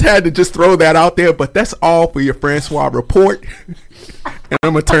 I just had to just throw that out there, but that's all for your Francois report. And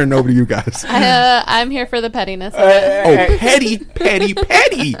I'm going to turn it over to you guys. I'm here for the pettiness. Petty.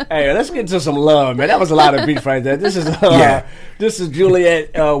 Hey, let's get to some love, man. That was a lot of beef right there. This is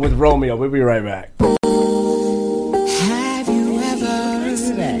Juliet with Romeo. We'll be right back. Have you ever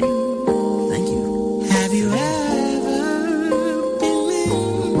today? Thank you. Have you ever been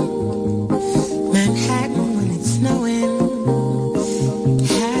in Manhattan when it's snowing?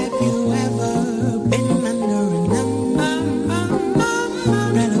 Have you ever been under an umbrella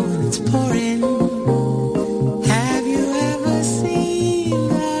when it's pouring? Have you ever seen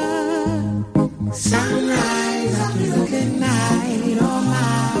the sunrise after a good night? Oh my.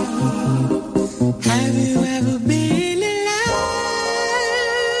 Have you ever been in love?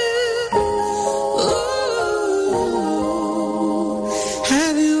 Ooh.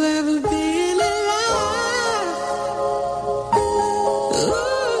 Have you ever been in love? Ooh.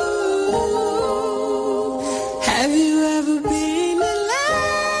 Have you ever been in love?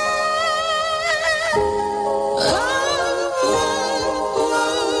 Ooh.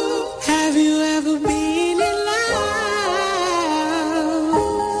 Have you ever been in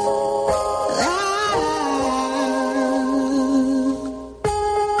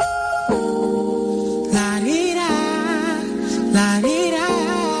La-dee-da,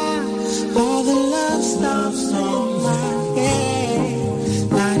 all the love stops on my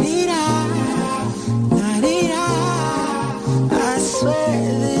head. La-dee-da, la-dee-da, I swear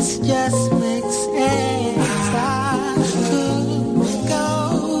this just makes sense. I could go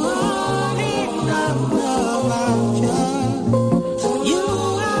on and on about you. You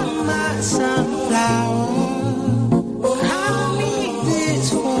are my sunflower. I need this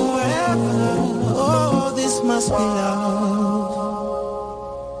forever. Oh, this must be love.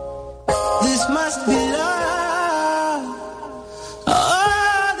 This must be love.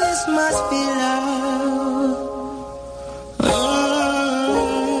 Oh, this must be love.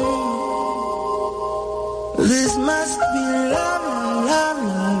 This must be love, love,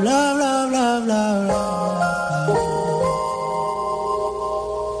 love, love, love, love, love, love.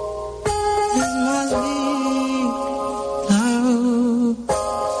 This must be love.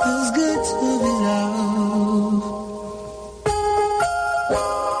 Feels good to be loved.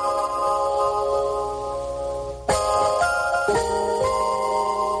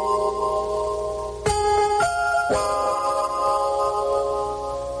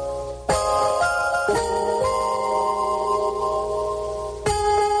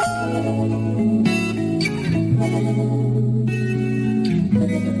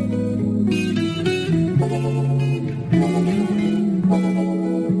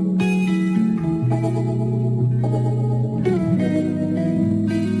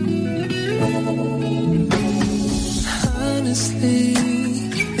 Honestly,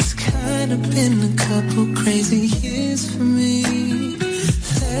 it's kind of been a couple crazy years for me.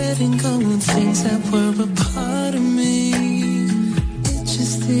 Letting go of things that were a part of me. It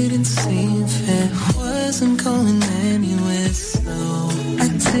just didn't seem fair. Wasn't going anywhere, so I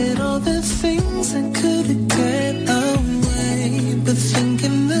did all the things I could've get away. But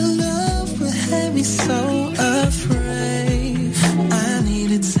thinking the love would have me so afraid. I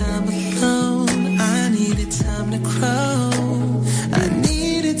needed time alone. I needed time to grow. I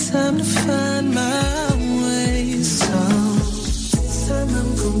needed time to find my way. So this time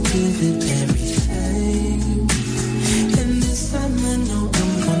I'm gonna give it everything. And this time I know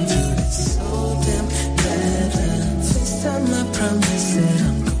I'm gonna do it so damn better. This time I promise that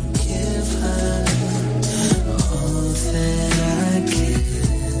I'm gonna give her all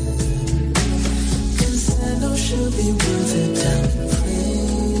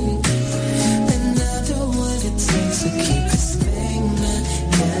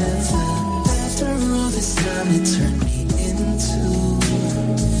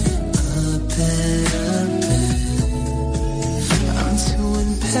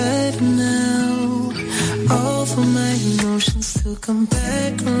now. All for my emotions to come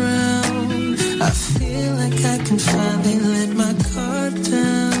back around. I feel like I can finally let my guard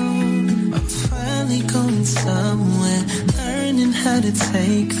down. I'm finally going somewhere, learning how to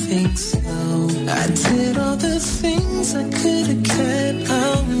take things slow. I did all the things I could have kept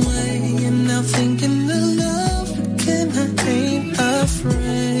away, and now thinking the love again, I ain't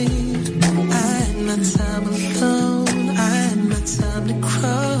afraid. I had my time alone, I had my time to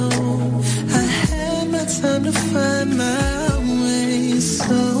grow, I had my time to find my way.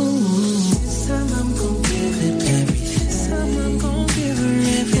 So this time I'm gon' give it, baby. This time I'm gon' give her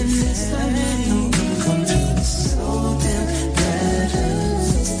everything. This time I know I'm gon' do it so damn better.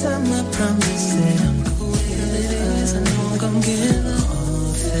 This time I promise that I'm gon' give it is. I know I'm gon' give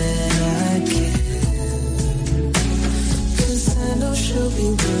all that I can. 'Cause I know she'll be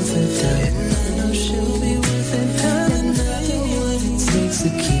worth it, and I know she'll be worth it. And nothing what it takes to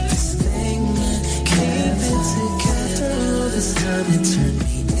keep this thing, keep it together. All this time it turned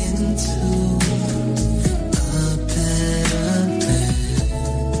me into a better man.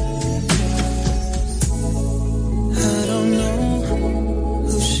 I don't know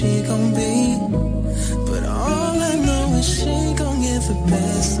who she gon' be, but all I know is she gon' give the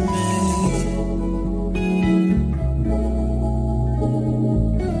best of me.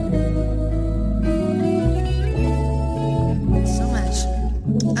 So much.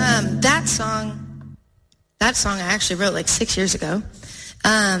 That song I actually wrote like 6 years ago.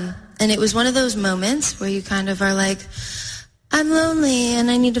 And it was one of those moments where you kind of are like, I'm lonely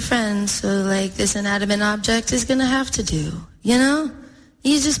and I need a friend, so like this inanimate object is gonna have to do, you know?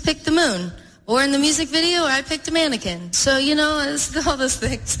 You just pick the moon. Or in the music video, I picked a mannequin. So, you know, it's all those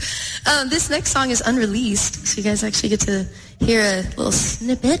things. This next song is unreleased, so you guys actually get to hear a little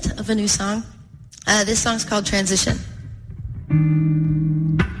snippet of a new song. This song's called Transition.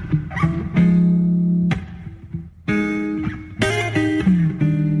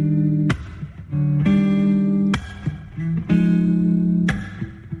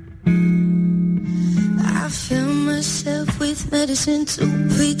 I fill myself with medicine to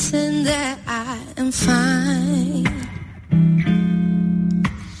pretend that I am fine.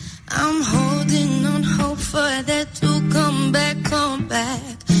 I'm holding on hope for that to come back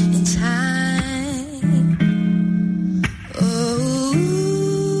in time. Oh,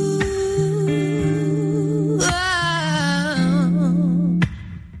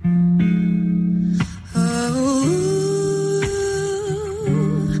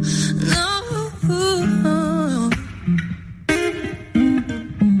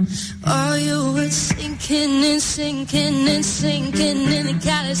 all your words sinking and sinking and sinking, and the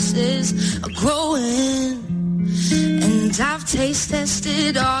calluses are growing. And I've taste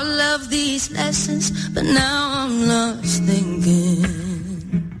tested all of these lessons, but now I'm lost thinking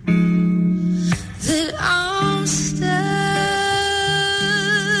that I'm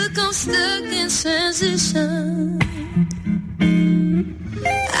stuck in transition.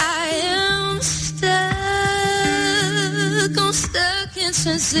 I am stuck, I'm stuck in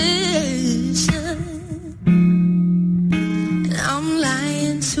transition. And I'm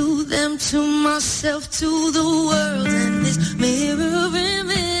lying to them, to myself, to the world, and this mirror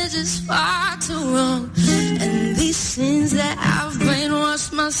image is far too wrong. And these sins that I've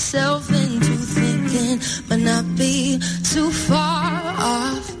brainwashed myself into thinking might not be too far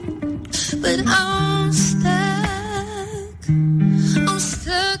off. But I'm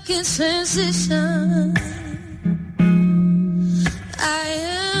stuck in transition. I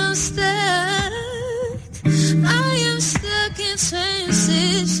am stuck in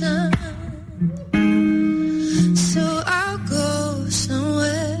transition. So I'll go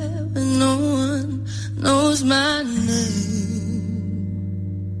somewhere where no one knows my name.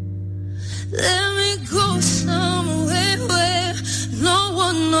 Let me go somewhere where no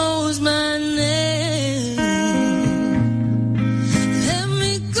one knows my name. Let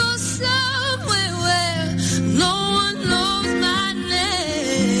me go somewhere where no one knows my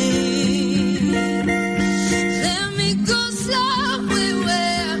name. Let me go somewhere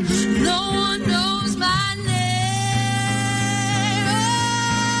where no one knows my name. Oh,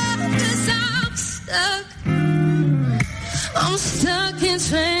 'cause I'm stuck in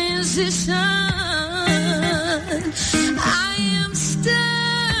transition. I am stuck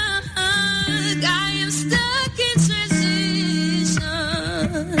in transition.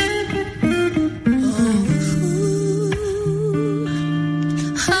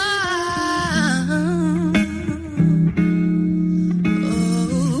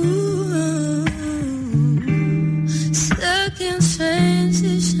 Stuck in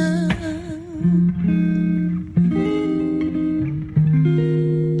transition.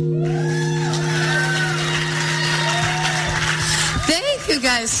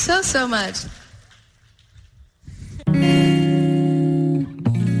 guys so much.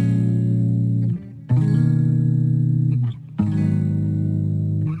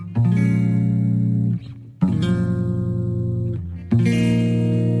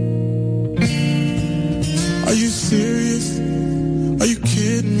 Are you serious? Are you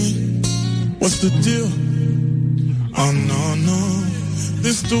kidding me? What's the deal? Oh no.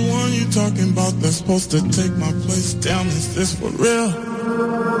 This the one you talking about that's supposed to take my place. Damn, is this for real?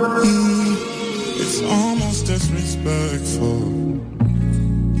 It's almost disrespectful.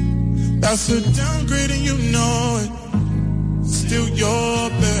 That's a downgrade and you know it. Still your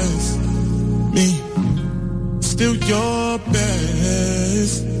best. Me. Still your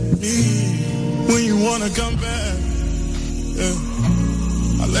best. Me. When you wanna come back, yeah.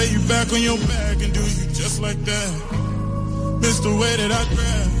 I lay you back on your back and do you just like that. Miss the way that I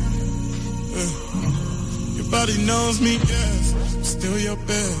grab, yeah. Your body knows me, yes. Still your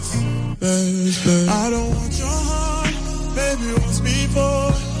best. I don't want your heart, baby, once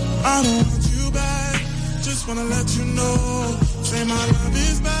before. I don't want you back, just wanna let you know. Say my love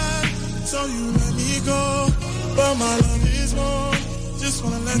is bad, so you let me go. But my love is more. Just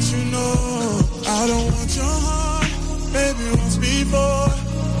wanna let you know, I don't want your heart, baby, once before.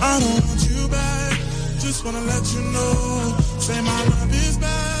 I don't want you back, just wanna let you know. Say my love is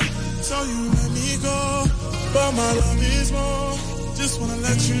bad, so you let me go. But my love is more, just wanna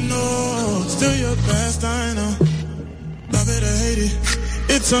let you know. Still your best, I know. Love it or hate it,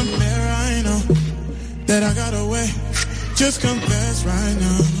 it's unfair, I know. That I got away, just confess right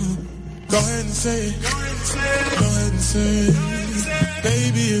now. Go ahead and say it, go ahead and say it.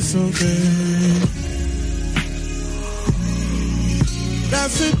 Baby, it's okay.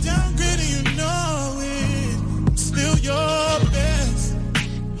 That's a downgrade and you know it. Still your best.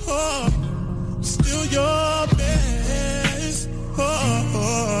 Oh, still your best.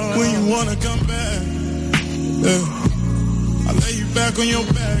 Oh, when you wanna come back, yeah. I lay you back on your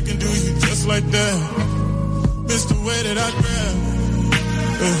back and do you just like that. Miss the way that I grab,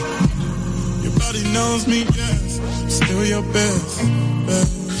 yeah. Your body knows me, yes. Still your best.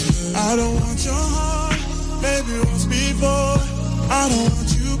 I don't want your heart, baby, once before. I don't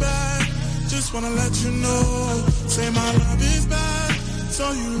want you back, just wanna let you know. Say my love is bad,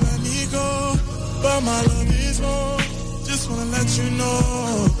 so you let me go. But my love is more, just wanna let you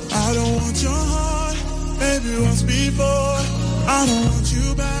know. I don't want your heart, baby, once before. I don't want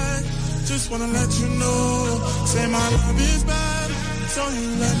you back, just wanna let you know. Say my love is bad, so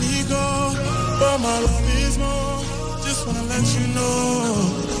you let me go. But my love is more, just wanna let you know.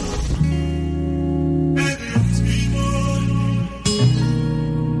 Baby, it's people.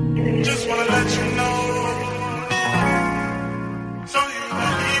 Just wanna let you know. So you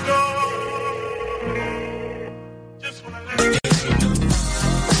let me go. Just wanna let you know.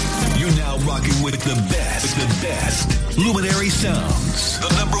 You're now rocking with the best Luminary Sounds, the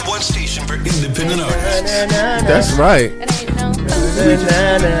 #1 station for independent artists. That's right.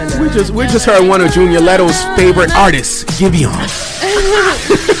 We just heard one of Junior Leto's favorite artists, Giveon.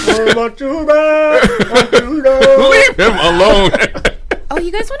 Leave him alone. Oh, you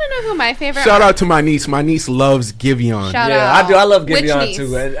guys want to know who my favorite? Shout out to my niece. My niece loves Giveon. Shout Yeah, out. I do. I love Which Giveon niece? too.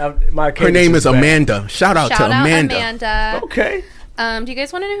 My Her name is Amanda. Shout out to Amanda. Amanda. Okay. Do you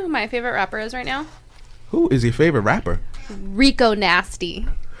guys want to know who my favorite rapper is right now? Who is your favorite rapper? Rico Nasty.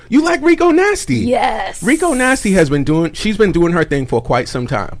 You like Rico Nasty? Yes. Rico Nasty she's been doing her thing for quite some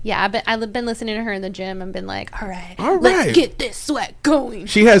time. Yeah, I've been listening to her in the gym and been like, all right, right. let's get this sweat going.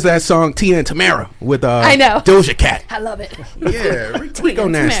 She has that song Tia and Tamara with I know. Doja Cat. I love it. Yeah, Rico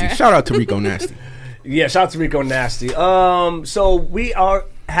Nasty. Tamara. Shout out to Rico Nasty. Yeah, shout out to Rico Nasty. So we are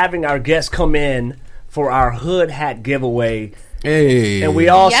having our guests come in for our hood hat giveaway. Hey. And we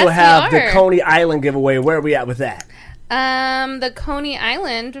also Yes, have we the are. Coney Island giveaway. Where are we at with that? The Coney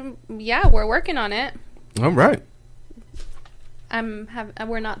Island, yeah, we're working on it. All right.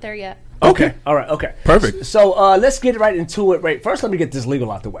 We're not there yet. Okay. All right. Okay. Perfect. So let's get right into it. Right. First, let me get this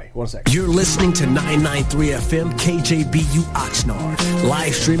legal out the way. 1 second. You're listening to 993 FM KJBU Oxnard.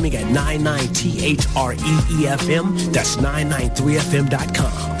 Live streaming at 99THREEFM. That's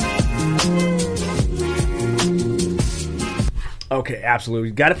 993FM.com. Okay,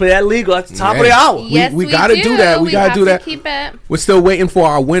 absolutely. Got to play that legal at the top of the Yeah. hour. Yes, we gotta do that. We gotta have do to that. Keep it. We're still waiting for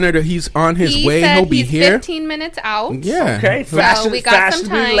our winner. He's on his He way. said He'll be he's here. 15 minutes out. Yeah. Okay, So fashion, we got some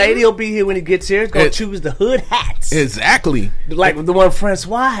fashionably time. lady will be here when he gets here. He's going to choose the hood hats. Exactly. Like the one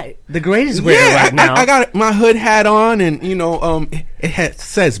Francois, the greatest wearing Yeah, right now. I got my hood hat on, and it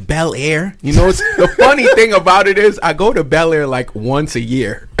says Bel Air. You know, the funny thing about it is I go to Bel Air like once a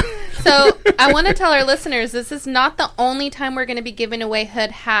year. So I want to tell our listeners this is not the only time we're going to be giving away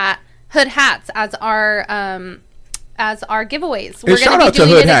hood hats as our giveaways. We're And shout gonna out be to doing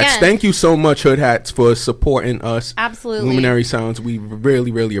Hood it Hats. again. Thank you so much, Hood Hats, for supporting us. Absolutely. Luminary Sounds. We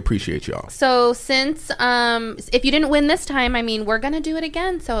really, really appreciate y'all. So since if you didn't win this time, I mean, we're going to do it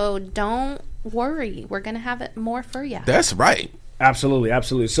again. So don't worry. We're going to have it more for you. That's right. Absolutely,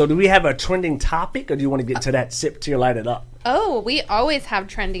 absolutely. So do we have a trending topic, or do you want to get to that sip till you light it up? Oh, we always have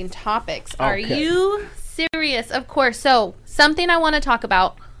trending topics. Are Okay. you serious? Of course. So something I want to talk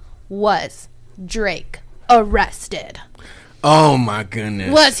about was Drake arrested. Oh my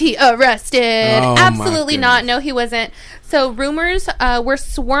goodness. Was he arrested? Oh, my Absolutely not. goodness. No, he wasn't. So rumors were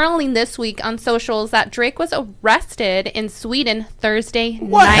swirling this week on socials that Drake was arrested in Sweden Thursday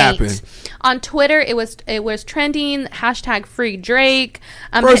What night. happened? On Twitter, it was trending hashtag Free Drake.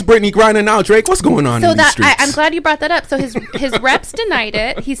 First Brittany Griner, now Drake. What's going on So in these that streets? I'm glad you brought that up. So his reps denied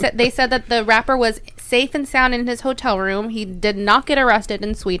it. They said that the rapper was safe and sound in his hotel room. He did not get arrested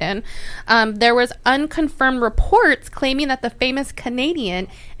in Sweden. There was unconfirmed reports claiming that the famous Canadian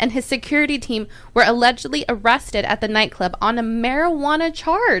and his security team were allegedly arrested at the nightclub on a marijuana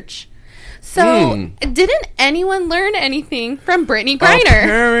charge. So didn't anyone learn anything from Brittany Griner?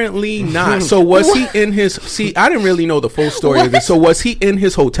 Apparently not. So was he in his... See, I didn't really know the full story of this. So was he in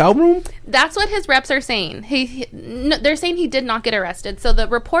his hotel room? That's what his reps are saying. They're saying he did not get arrested. So the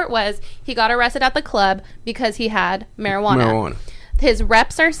report was he got arrested at the club because he had marijuana. His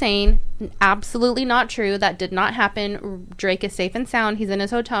reps are saying absolutely not true. That did not happen. Drake is safe and sound. He's in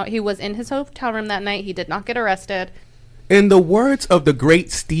his hotel. He was in his hotel room that night. He did not get arrested. In the words of the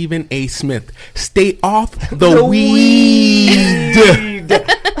great Stephen A. Smith, stay off the weed.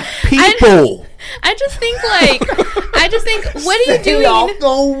 People. I just think, what are you doing?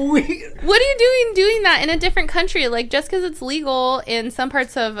 What are you doing that in a different country? Like, just because it's legal in some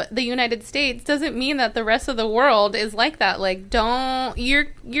parts of the United States doesn't mean that the rest of the world is like that. Like, you're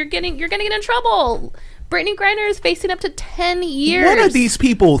gonna get in trouble. Brittany Griner is facing up to 10 years. What are these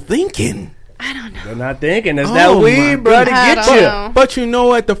people thinking? I don't know. They're not thinking. It's that weed, bro, to I get don't you. know. But you know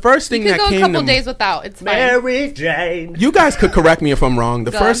what? The first thing You that could go came a couple to days without. It's fine. Mary Jane. You guys could correct me if I'm wrong.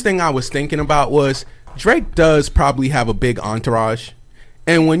 The Go first on. thing I was thinking about was Drake does probably have a big entourage.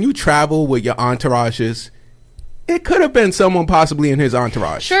 And when you travel with your entourages, it could have been someone possibly in his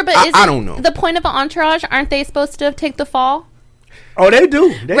entourage. Sure, but I don't know. The point of an entourage, aren't they supposed to take the fall? Oh, they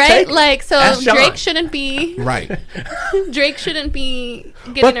do. They Right? take it. Like, so Ask Sean. Drake shouldn't be Right. Drake shouldn't be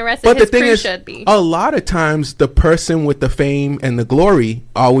getting arrested. But His the thing crew is, should be. a lot of times the person with the fame and the glory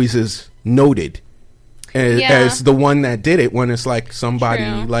always is noted as, Yeah. as the one that did it when it's like somebody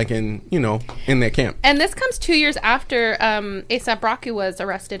True. like in their camp. And this comes 2 years after A$AP Rocky was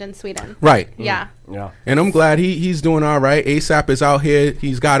arrested in Sweden. Right. Yeah. Yeah. And I'm glad he's doing all right. A$AP is out here.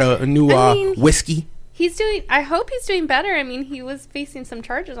 He's got a new I mean, whiskey. I hope he's doing better. I mean, he was facing some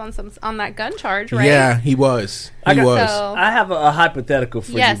charges on that gun charge, right? Yeah, he was. I have a hypothetical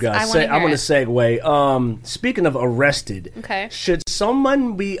for Yes, you guys. I wanna hear I'm going it. to segue. Speaking of arrested, Okay. should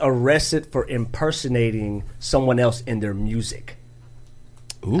someone be arrested for impersonating someone else in their music?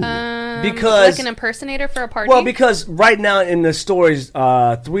 Because like an impersonator for a party. Well, because right now in the stories,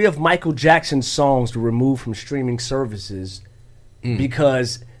 3 of Michael Jackson's songs were removed from streaming services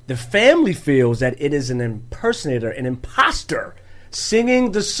because the family feels that it is an impersonator, an imposter,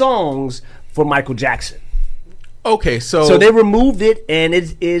 singing the songs for Michael Jackson. Okay, So they removed it, and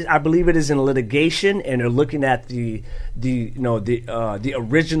it is, I believe, it is in litigation, and they're looking at the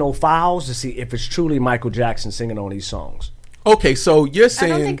original files to see if it's truly Michael Jackson singing on these songs. Okay, so you're I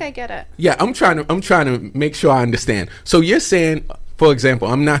saying don't think I get it. Yeah, I'm trying to make sure I understand. So you're saying, for example,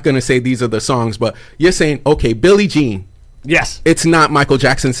 I'm not going to say these are the songs, but you're saying, okay, Billie Jean. Yes. It's not Michael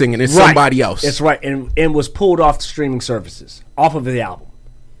Jackson singing, it's Right. somebody else. It's right, and was pulled off the streaming services, off of the album.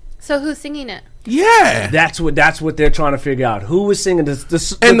 So who's singing it? Yeah. That's what they're trying to figure out. Who is singing this?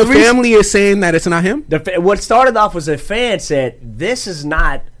 And the family is saying that it's not him? What started off was a fan said, this is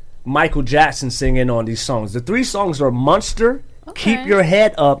not Michael Jackson singing on these songs. The 3 songs are Monster, Keep Your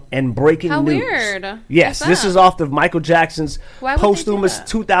Head Up, and Breaking How News. weird. Yes, What's this that? is off of Michael Jackson's Why would they do posthumous that?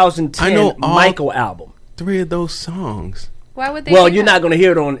 2010 I know all Michael album. 3 of those songs. Why would they? Well, do you're that? not going to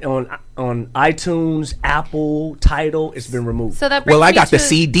hear it on iTunes, Apple, Tidal. It's been removed. So that brings Well, I me got the to-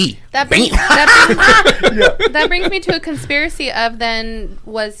 CD. That Bam. brings, that brings me to a conspiracy of then,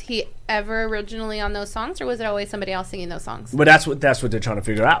 was he ever originally on those songs, or was it always somebody else singing those songs? But that's what they're trying to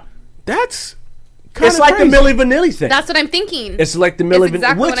figure out. That's It's like the Milli Vanilli thing. That's what I'm thinking. It's like the Milli Vanilli,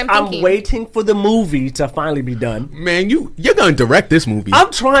 exactly which what I'm I'm thinking. waiting for the movie to finally be done. Man, you're gonna direct this movie. I'm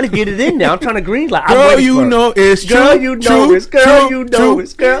trying to get it in there. I'm trying to greenlight. Girl, you know it's true. Girl, you know true, it's. Girl, true, you know true.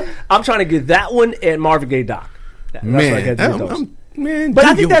 it's. Girl, I'm trying to get that one and Marvin Gaye Doc. That's what I Man, gotta do those. man, But do I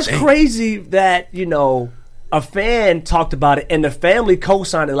think your that's thing. crazy that, you know, a fan talked about it and the family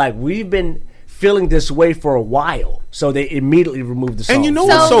co-signed it. Like, we've been feeling this way for a while. So they immediately removed the song. And you know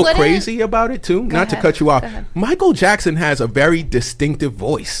what's so crazy about it too? Not to ahead. cut you off. Michael Jackson has a very distinctive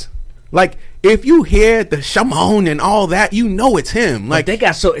voice. Like, if you hear the Shimon and all that, you know it's him. Like, they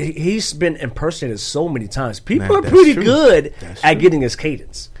got so he's been impersonated so many times. People Man, are that's pretty true. good That's at true. getting his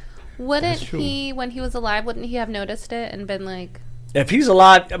cadence. Wouldn't he, when he was alive, wouldn't he have noticed it and been like... If he's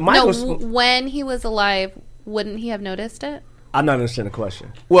alive, Michael's... when he was alive, wouldn't he have noticed it? I'm not understanding the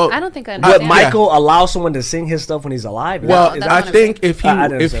question. Well, I don't think I Would understand. Michael allow someone to sing his stuff when he's alive? well, Is I that- think if he I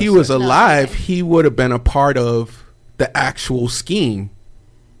didn't if he understand. was alive, he would have been a part of the actual scheme.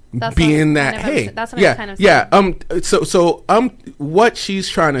 That's being what that, I'm kind of- hey, that's what yeah, I'm kind of yeah. So what she's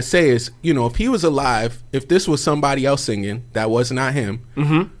trying to say is, you know, if he was alive, if this was somebody else singing that was not him,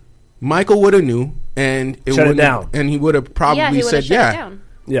 Michael would have knew, and Shut it wouldn't- down. and he would have probably Yeah, he would've said, shut it yeah, down.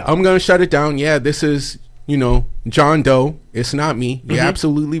 Yeah. I'm gonna shut it down. Yeah, this is, you know, John Doe. It's not me. You're Mhm.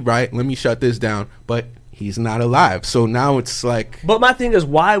 absolutely right. Let me shut this down. But he's not alive. So now it's like, But my thing is,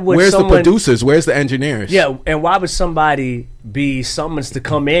 why would where's someone... the producers? Where's the engineers? Yeah, and why would somebody be summoned to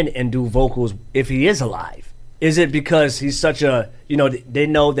come in and do vocals if he is alive? Is it because he's such a, you know, they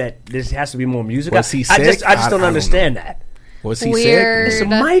know that this has to be more music? Was he I just sick? I don't I understand don't know. that. Was he Weird. sick? It's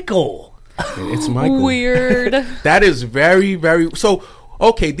Michael. It's Michael. Weird. That is very, very. So,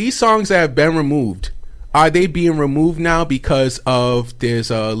 okay, these songs that have been removed, are they being removed now because of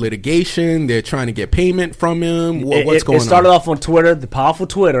there's litigation? They're trying to get payment from him. What's going on? It started off on Twitter, the powerful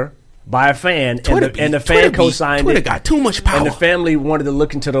Twitter, by a fan, and the fan co-signed Twitter it. got too much power. And the family wanted to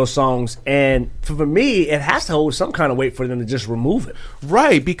look into those songs, and for me, it has to hold some kind of weight for them to just remove it.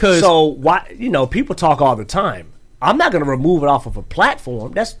 Right, because so why? You know, people talk all the time. I'm not going to remove it off of a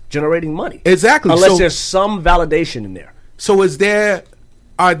platform that's generating money. Exactly. Unless So- there's some validation in there. So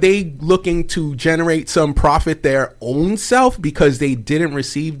are they looking to generate some profit their own self because they didn't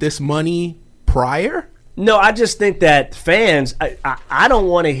receive this money prior? No, I just think that fans, I don't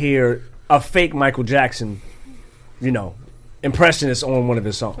want to hear a fake Michael Jackson, you know, impressionist on one of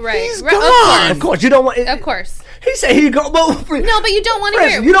his songs. Right. He's Right, gone. Of course, you don't want. Of course. He said he go. No, but you don't want to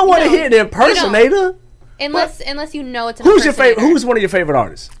hear. You don't want to No, hear the you don't. impersonator. Unless you know it's an Who's your favorite? impersonator. Who's one of your favorite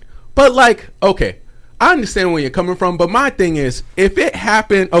artists? But like, okay, I understand where you're coming from, but my thing is, if it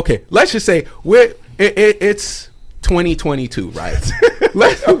happened, okay, let's just say it's 2022, right? I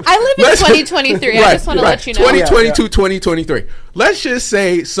live in 2023. I just want to let you know. 2022, 2023. Let's just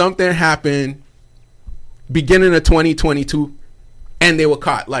say something happened beginning of 2022 and they were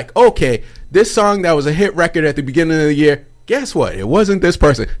caught. Like, okay, this song that was a hit record at the beginning of the year, guess what? It wasn't this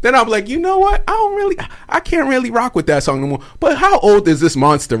person. Then I'm like, you know what? I can't really rock with that song no more. But how old is this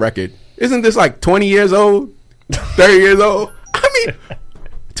Monster record? Isn't this like 20 years old? 30 years old? I mean,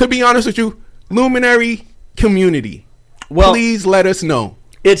 to be honest with you, Luminary community, please let us know.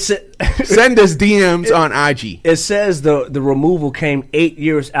 Send us DMs on IG. It says the removal came 8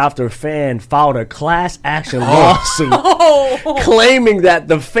 years after a fan filed a class action lawsuit claiming that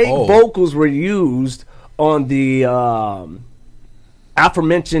the fake vocals were used on the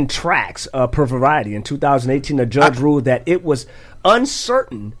aforementioned tracks per Variety. In 2018, a judge ruled that it was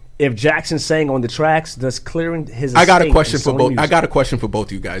uncertain if Jackson sang on the tracks, thus clearing his. I got a estate question in for Sony both. I Music. got a question for both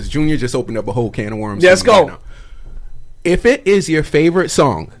of you guys. Junior just opened up a whole can of worms. Let's for me go. right now. If it is your favorite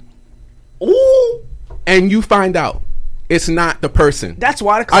song, ooh, and you find out it's not the person, that's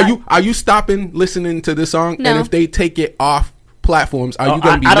why. Are you stopping listening to this song? No. And if they take it off platforms, are Oh, you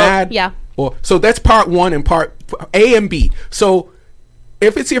going to be I don't- mad? Yeah. Or so that's part one and part A and B. So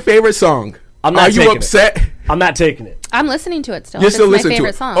if it's your favorite song, I'm not are you taking upset? It. I'm not taking it. I'm listening to it still. You're It's still my listening to favorite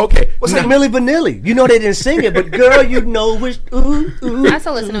it. song. Okay. What's like Milli Vanilli? You know they didn't sing it, but girl, you know which. Ooh, ooh. I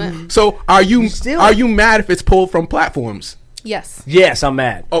still listen to it. So are you mad if it's pulled from platforms? Yes. Yes, I'm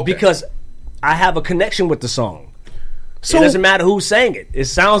mad because I have a connection with the song. So it doesn't matter who sang it. It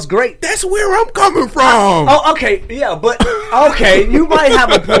sounds great. That's where I'm coming from. Oh, okay, yeah, but okay, you might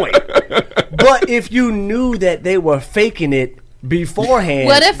have a point. But if you knew that they were faking it beforehand,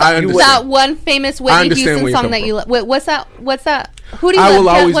 What if I understand. that one famous I Whitney understand Houston where you're song that coming you what's that? Who do you I love? will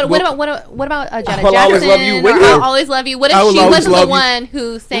always What about Janet Will Jackson? Always Love You, or Whitney. I'll Always Love You. What if I Will she Always wasn't the Love You. one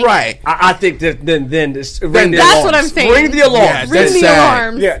who sang Right. it? I think that then That's what I'm saying. Ring the alarm. Yeah, Ring that's the sad.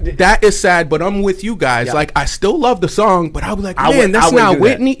 alarms. Yeah. That is sad, but I'm with you guys. Yeah. Like, I still love the song, but I'll be like, I man, wouldn't- I that's wouldn't not do that.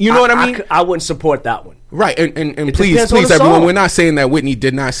 Whitney. You know what I mean? I wouldn't support that one. Right, and It please, depends on the everyone, song. we're not saying that Whitney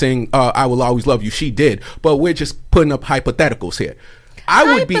did not sing "I Will Always Love You." She did, but we're just putting up hypotheticals here.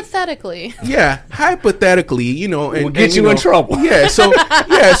 I would be, Hypothetically. yeah, hypothetically, you know, and We'll get and, you know, in trouble. Yeah,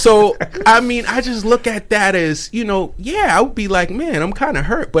 so I mean, I just look at that as, you know, yeah, I would be like, man, I'm kind of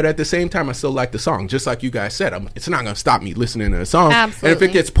hurt, but at the same time, I still like the song, just like you guys said. It's not gonna stop me listening to the song. Absolutely. And if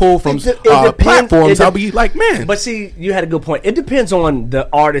it gets pulled from It depends- platforms, I'll be like, man. But see, you had a good point. It depends on the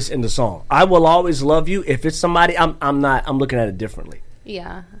artist and the song. I Will Always Love You. If it's somebody, I'm looking at it differently.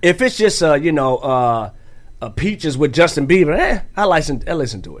 Yeah. If it's just Peaches with Justin Bieber, I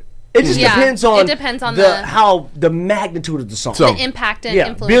listen to it. It just Yeah, depends on it depends on the- how the magnitude of the song. The impact and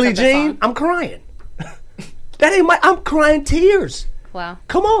influence Billie of the Jean, song. I'm crying. That ain't I'm crying tears. Wow.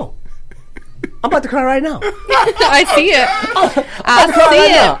 Come on. I'm about to cry right now. I see it. I'm about to cry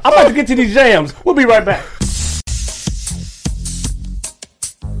right now. I'm about to get to these jams. We'll be right back.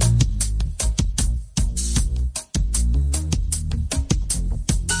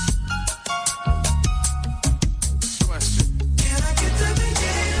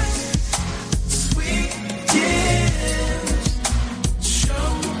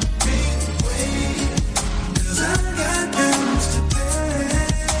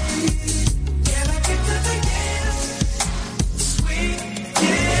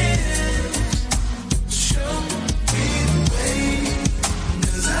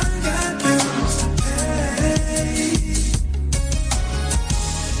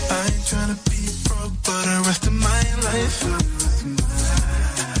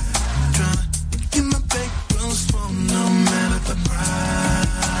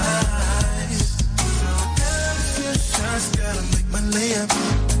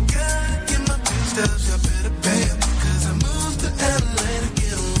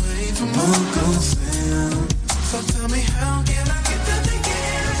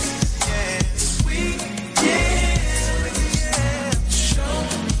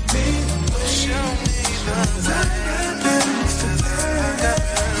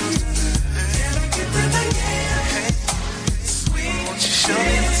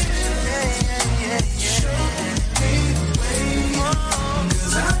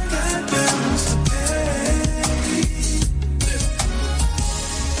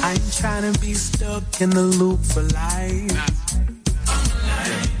 Trying to be stuck in the loop for life.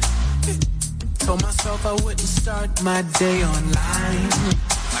 Told myself I wouldn't start my day online.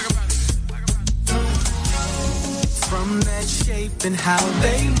 From that shape and how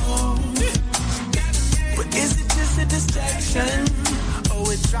they move. But is it just a distraction? Oh,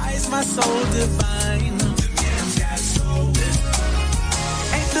 it drives my soul divine.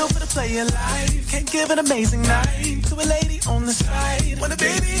 Ain't built for the player life. Can't give an amazing night to a lady on the side. Want a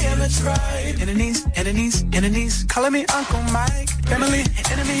baby and a tribe. Enemies, calling me Uncle Mike. Family,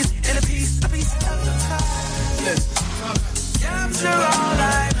 enemies, and a piece of the pie. Yeah, I'm sure all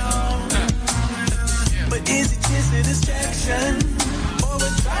I know. But is it just a distraction? Or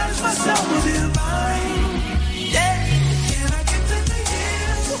it drives my soul divine? Yeah. Can I get to the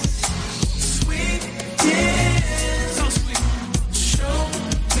end? Sweet, yeah. So sweet. Show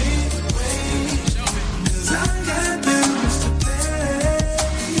me the way. 'Cause I got bills to pay.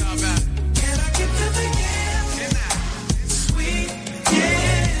 Can I get to the end? Sweet, yeah.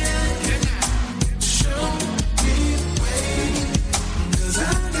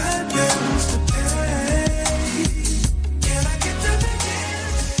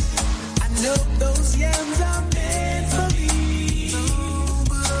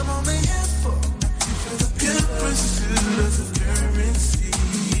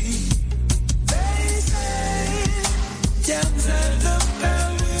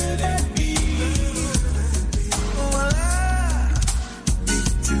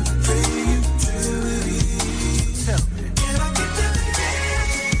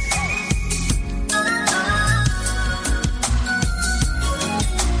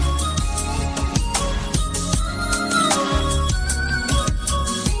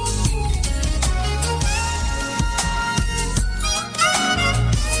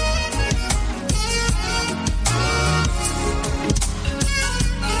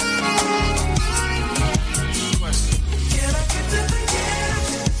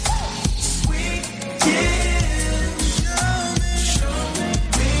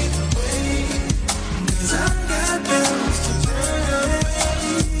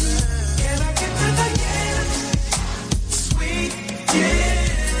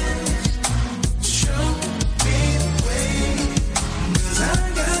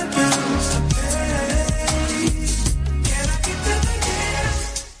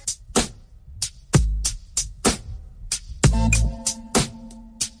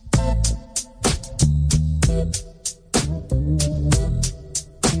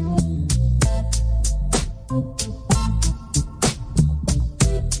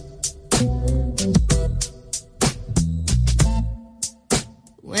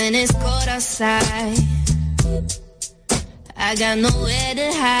 when it's cold outside. I got nowhere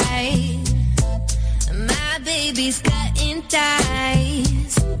to hide. My baby's cutting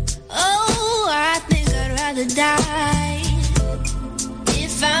ties. Oh, I think I'd rather die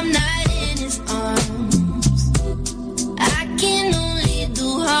if I'm not in his arms. I can only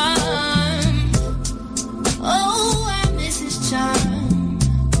do harm. Oh, I miss his charm.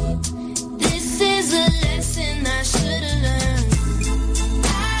 This is a lesson I should have learned.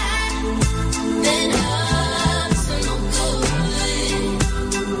 I've been up to no good,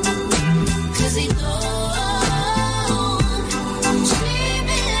 'cause he don't treat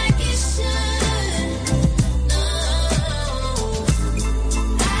me like he should. No,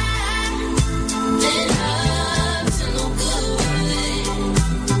 I've been up to no good,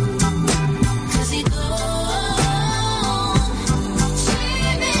 'cause he don't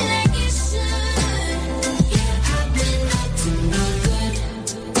treat me like he should. Yeah, I've been up to no good.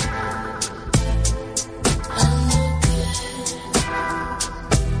 I'm no good.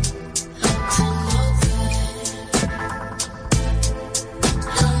 Up to no good.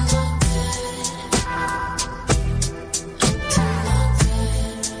 I'm no good. Up to no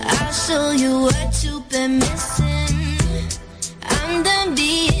good. I'll show you what you've been missing. I'm done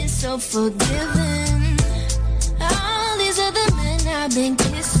being so forgiving. All these other men I've been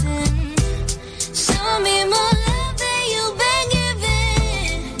kissing. Show me more love than you've been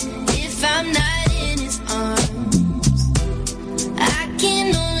giving. If I'm not in his arms, I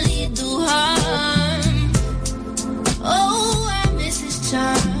can only do harm. Oh, I miss his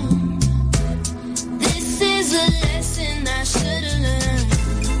charm. This is a lesson I should have learned.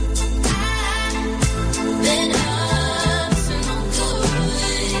 I've been up to no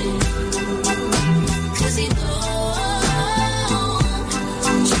good, 'cause he don't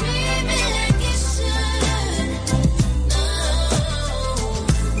treat me like he should. No,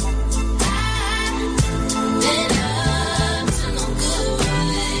 I've been up to no good,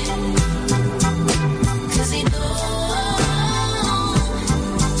 'cause he don't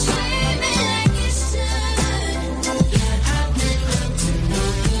treat me like he should. Yeah, I've been up to no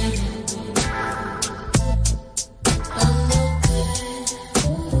good. I'm no good.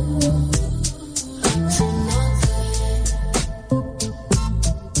 Up to no good.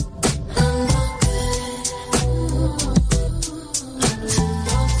 I'm no good. Up to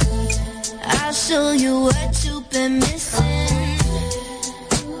no good. I'll show you what you've been missing.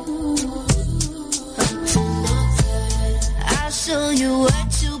 Up to no good. I'll show you what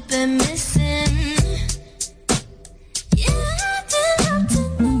you've been missing. Yeah, I've been up to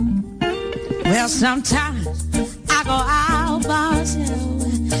no good. Well, sometimes I go out by myself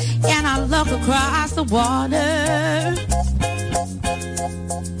and I look across the water,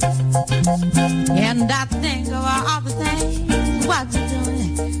 and I think of all the things what you're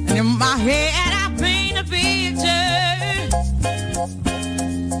doing, and in my head I paint a picture.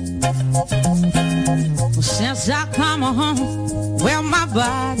 Well, since I come home, well, my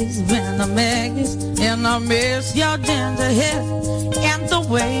body's been a mess, and I miss your ginger hair and the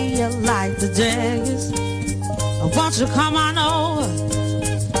way you like the daggers. Won't you come on over?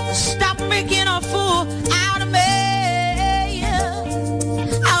 Stop making a fool out of me.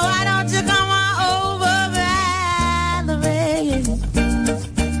 Oh, why don't you come on over, Valerie?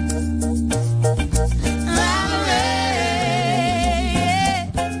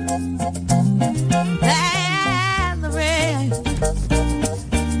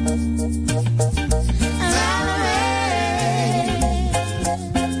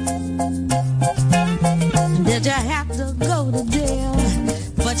 Did you have to go to jail?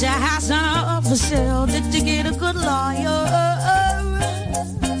 But your house not up for sale. Did you get a good lawyer?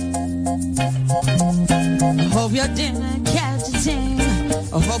 I hope you didn't catch a thing.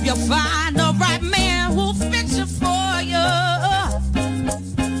 I hope you find the right man who'll fix it for you.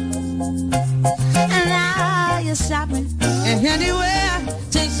 And now you're shopping and anywhere.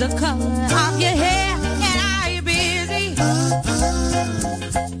 Change the color of your hair. And are you busy?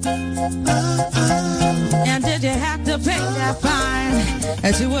 And did you have to pay that fine?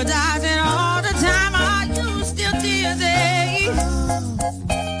 And you were dodging all the time. Are you still dizzy?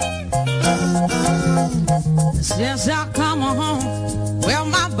 Since I come home, well,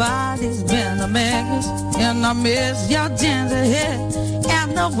 my body's been a mess, and I miss your ginger hair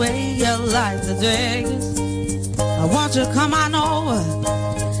and the way you like the daggers. I want you to come on over,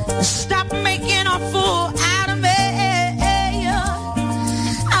 stop making a fool out of me. Oh,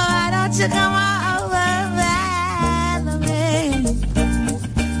 why don't you come on over, Valerie?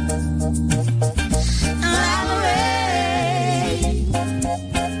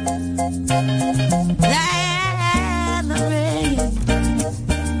 Valerie.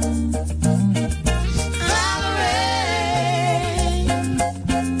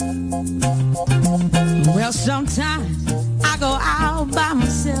 Sometimes I go out by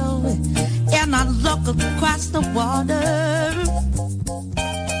myself and I look across the water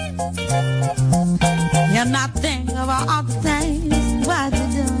and I think about all the things what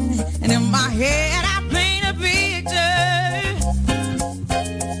you're doing, and in my head I paint a picture.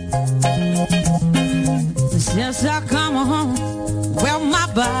 Since I come home, well my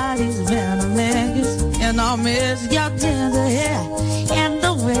body's been a mess, and I miss your tender hair and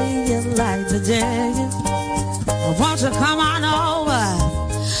the way you like the jacket. Won't you come on over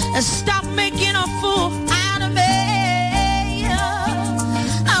and stop making a fool out of me?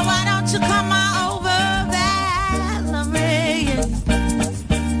 Why don't you come on over, Valerie?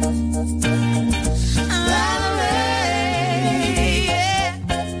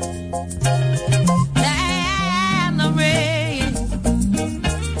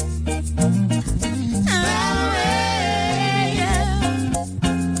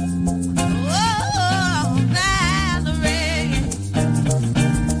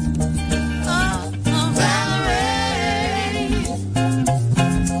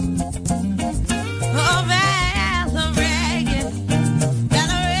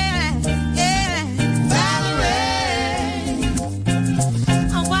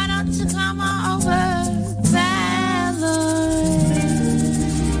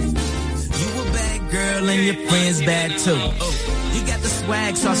 Bad too. You got the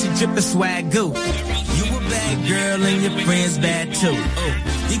swag, so she drippin' swag goo. You a bad girl and your friends bad too.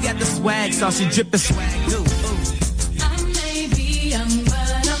 You got the swag, so she drippin' swag goo. I may be young,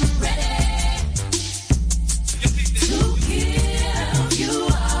 but I'm ready to give you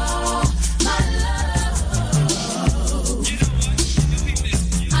all my love.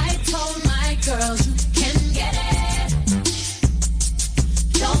 I told my girls you can get it.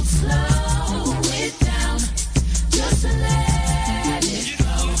 Don't slow it down. Just let it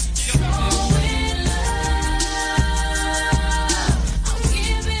go. So in love, I'll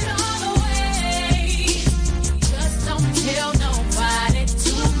give it all away. Just don't tell nobody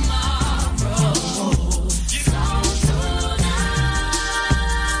tomorrow. So tonight,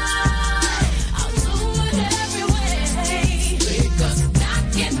 I'll do it every way. Because I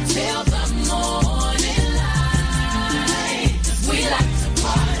can tell the morning light. 'Cause we like to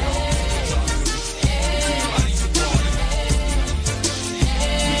party.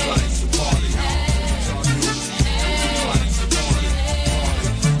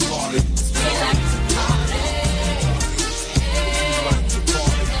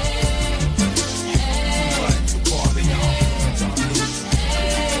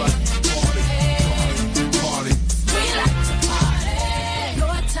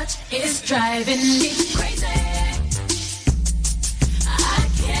 It's driving me crazy. I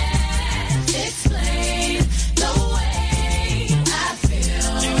can't explain the way I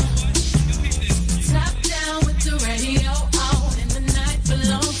feel. Top down with the radio on, and the night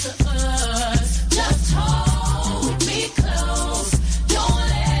belongs to us. Just hold me close, don't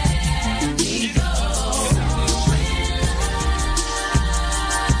let me go. So in love,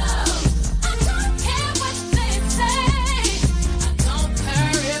 I don't care what they say. I don't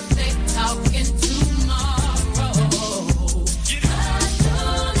care if they talking tomorrow. 'Cause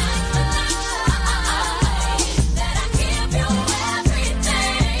tonight, that I give you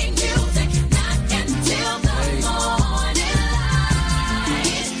everything. Music not until the morning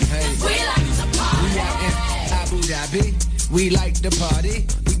light. 'Cause we like to party. We out in Abu Dhabi. We like to party.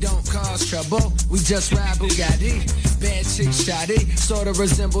 We don't cause trouble. We just ride Bugatti. Bad chick shoddy, sorta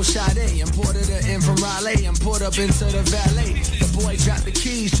resemble Sade. Imported her in from Raleigh and pulled up into the valet. The boy dropped the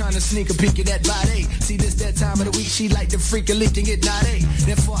keys, trying to sneak a peek at that body. See this that time of the week, she like to freak a leak and get naughty.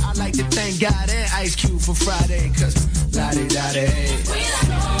 Therefore I like to thank God and Ice Cube for Friday. 'Cause la-di-da-di.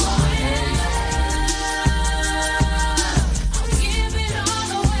 Give it all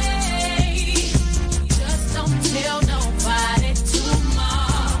away. Just don't tell nobody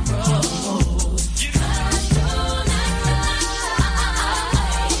tomorrow. 'Cause tonight,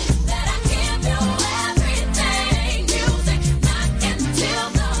 that I give you everything. Music not until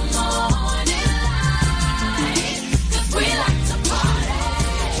the morning light. 'Cause we like to party.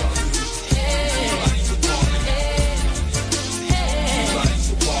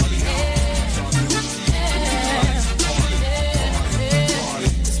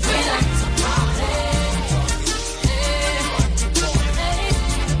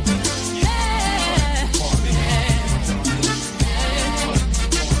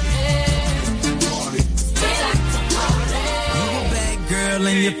 Girl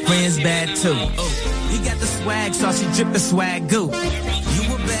and your friends bad too. You got the swag, so she drippin' swag goo.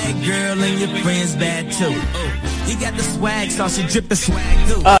 You a bad girl and your friends bad too. You got the swag sauce, you drip the swag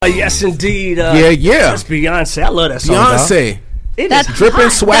goo. Yes, indeed. Yeah. That's Beyonce. I love that song. Beyonce. That's dripping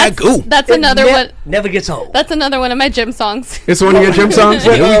swag goo. That's another one. Never gets old. That's another one of my gym songs. It's one of your gym songs?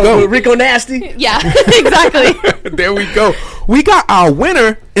 Here we go. Rico Nasty. Yeah, exactly. There we go. We got our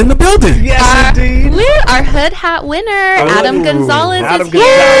winner in the building. Yes, indeed. Our Hood Hat winner, Adam Gonzalez, is here.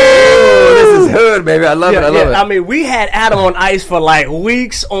 This is Hood, baby. I love it. I love it. I mean, we had Adam on ice for like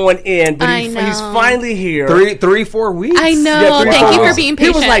weeks on end, but he's finally here. 3-4 weeks. I know. Yeah, Thank you for being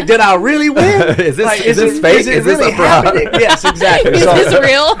patient. He was like, "Did I really win? Is this like, fake? Is this really a fraud?" happening?" Yes, exactly. Is this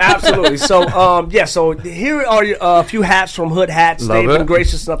real? Absolutely. So, so here are a few hats from Hood Hats. Love They've been it.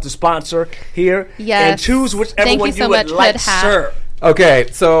 gracious enough to sponsor here. Yes. And choose whichever Thank one you so would much, like, Hood Hat. sir. Okay,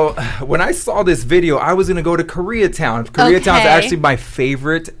 so when I saw this video, I was going to go to Koreatown. Koreatown is Okay. actually my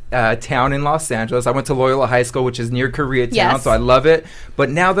favorite town in Los Angeles. I went to Loyola High School, which is near Koreatown, Yes. so I love it. But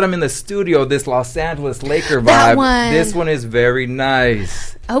now that I'm in the studio, this Los Angeles Laker That vibe, one. this one is very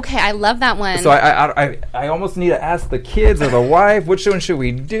nice. Okay, I love that one. So I almost need to ask the kids or the wife, which one should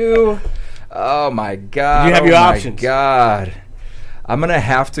we do? Oh my God! You have your options. God. I'm gonna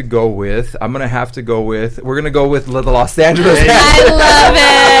have to go with. We're gonna go with the Los Angeles. I love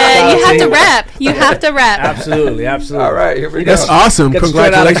it. You have to rep. You have to rep. Absolutely. All right, here we go. That's awesome. Got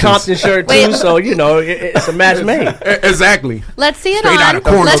straight out of Congratulations. Compton shirt too, Wait. so it's a match made. Exactly. Let's see it Straight on. out of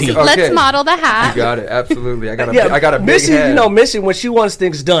quarantine. Let's Okay. model the hat. You got it. Absolutely. I got a big Missy, head. Missy, when she wants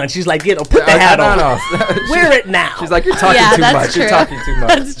things done, she's like, put the hat on. Wear it now. She's like, you're talking Yeah, too that's much. true. You're talking too much.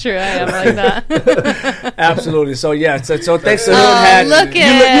 That's true. I am like that. Absolutely. So so thanks to Hood Oh, Hat. look you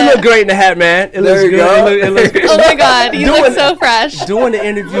it. look great in the hat, man. It There looks you good. go. It looks good. Oh my God, you Doing- look so fresh. Doing the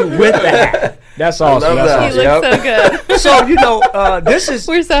interview with the hat. That's awesome. love That's that. You awesome. look so good. So this is.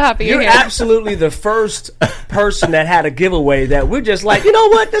 We're so happy you're You're here. absolutely the first person that had a giveaway that we're just like, you know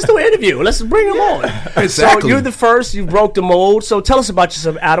what? Let's do an interview. Let's bring him on. Exactly. So you're the first. You broke the mold. So tell us about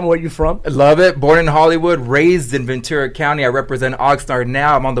yourself, Adam. Where you from? Love it. Born in Hollywood, raised in Ventura County. I represent Oxnard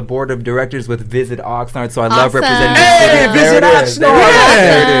now. I'm on the board of directors with Visit Oxnard, so I love Awesome. representing. Hey, the city. Visit There it is. Oxnard.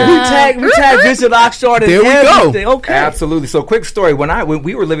 There it is. We tag Visit Oxnard. And There we go. everything. Okay. Absolutely. So, quick story. When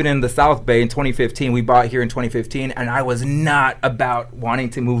we were living in the South Bay in 2015, we bought here in 2015, and I was not about wanting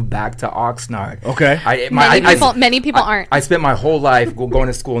to move back to Oxnard. Okay. Many people aren't. I spent my whole life going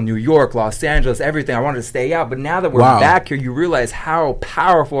to school in New York, Los Angeles, everything. I wanted to stay out, but now that we're Wow. back here, you realize how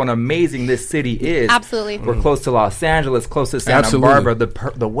powerful and amazing this city is. Absolutely. We're close to Los Angeles, close to Santa Absolutely.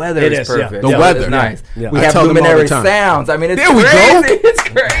 Barbara. The weather It is is, yeah. perfect. The So weather. is nice. Yeah. We I have tell them all the luminary time. sounds. I mean, it's There we crazy. go. It's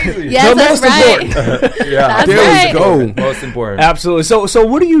crazy. Yes, The that's most right. Yeah. That's There right. we go. Most important. Absolutely. So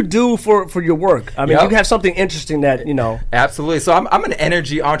what do you do for your work? I mean, Yep. you have something interesting that Absolutely. So I'm an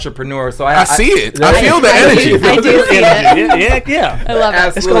energy entrepreneur. So I see it. I feel the energy. I do see it. Yeah. I love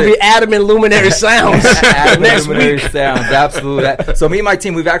it. It's gonna be Adam and Luminary Sounds next Luminary week. Sounds, absolutely. So me and my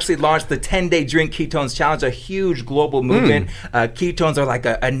team, we've actually launched the 10-day Drink Ketones Challenge, a huge global movement. Ketones are like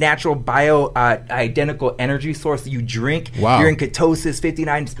a natural bio-identical energy source that you drink. Wow. You're in ketosis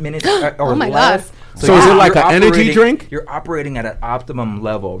 59 minutes or Oh my less. God. So is it like you're an energy operating- drink? You're operating at an optimum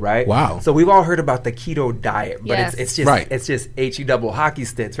level, right? Wow. So we've all heard about the keto diet, but Yes. it's just Right. it's just HE double hockey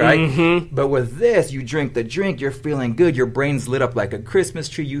sticks, right? Mm-hmm. But with this, you drink the drink, you're feeling good. Your brain's lit up like a Christmas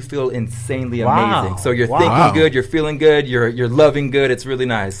tree. You feel insanely Wow. amazing. So you're Wow. thinking good, you're feeling good, you're loving good. It's really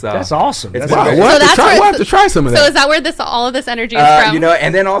nice. So That's awesome. It's That's been Wow. great. We'll So have to that's try. where We'll have to try some of So that. is that where all of this energy is from?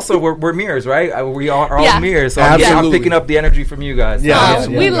 And then also we're mirrors, right? We are all Yeah. mirrors. So Absolutely. I'm picking up the energy from you guys. Yeah. So,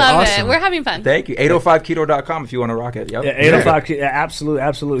 We love Awesome. it. We're having fun. Thank you. 805keto.com if you want to rock it. Yep. Yeah, 805. Yeah, absolutely,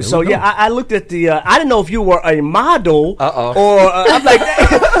 absolutely. So we go. I looked at the. I didn't know if you were a model Uh-oh. or I'm like.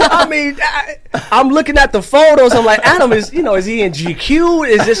 I mean, I'm looking at the photos. I'm like, Adam is he in GQ?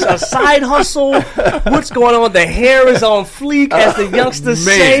 Is this a side hustle? What's going on? The hair is on fleek, as the youngsters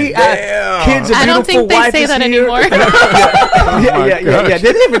say. damn. Kids, a I don't beautiful think they wife say is that here. anymore. Yeah.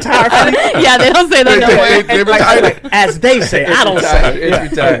 Did they retire? Fleek? Yeah, they don't say that no more. They retired. As they say, I don't say.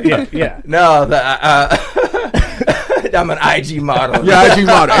 It's retired. Yeah. No, I'm an IG model. Yeah, IG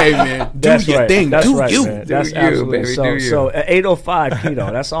model. Hey, man. Do That's your right. thing. That's Do right, you. man. Do That's you, absolutely baby, so. do you. So 805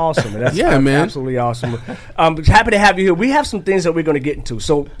 keto. That's awesome. That's Yeah, man. absolutely awesome. Happy to have you here. We have some things that we're going to get into.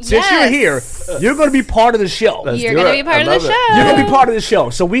 So since you're Yes. here, you're going to be part of the show. You're going to be part of the show. You're going to be part of the show.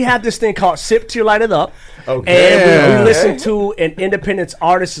 So we have this thing called Sip Till You Light It Up. Okay. And we Yeah. listen to an independent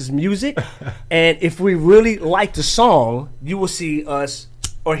artist's music. And if we really like the song, you will see us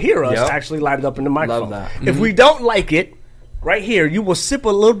or hear us Yep. actually light it up in the microphone. that. If we don't like it, right here, you will sip a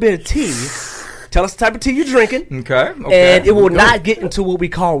little bit of tea. Tell us the type of tea you're drinking. Okay. And it will not get into what we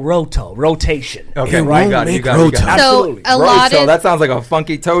call rotation. Okay, right? you got it. Absolutely. So a lot is, that sounds like a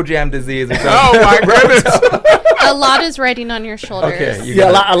funky toe jam disease or something. Oh my goodness. a lot is riding on your shoulders. Okay,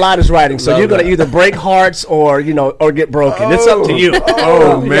 a lot is riding. So you're going to either break hearts or or get broken. It's up to you.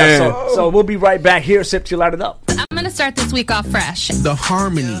 Oh, man. So we'll be right back here. Sip till you light it up. I'm going to start this week off fresh. The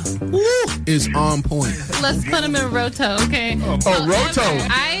harmony is on point. Let's put them in roto, okay? Roto.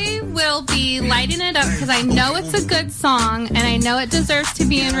 I will be lighting it up because I know it's a good song and I know it deserves to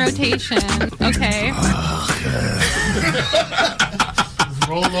be in rotation, okay?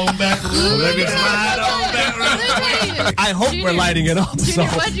 Roll on back a little. Let me slide on back a little. I hope we're lighting it up. Junior,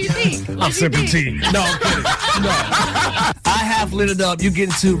 what'd you think? I'm sipping tea. No, I'm kidding. No. I have lit it up. You get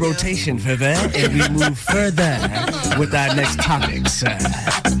into rotation for that, and we move further with our next topics.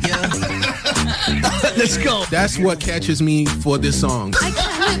 Let's go. That's what catches me for this song. I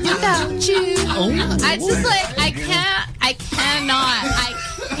can't live without you. I just I cannot.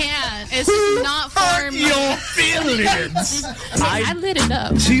 It's just not for me. Your feelings. I lit it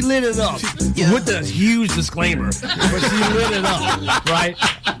up. She lit it up with a huge disclaimer, but she lit it up, right?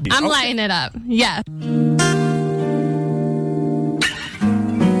 I'm lighting it up. Yeah.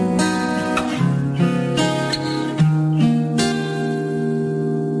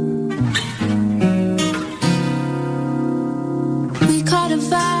 We caught a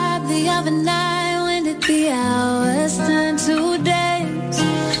vibe the other night. When did the hours turn to days?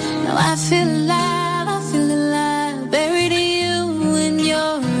 Now I feel alive, buried in you in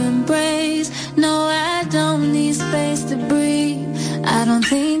your embrace. No, I don't need space to breathe. I don't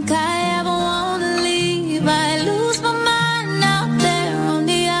think I ever wanna leave. I lose my mind out there on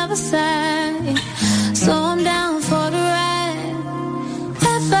the other side. So I'm down for the ride.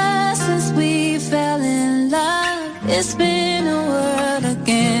 Ever since we fell in love, it's been a world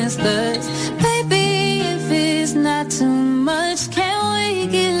against us. Baby, if it's not too much, can we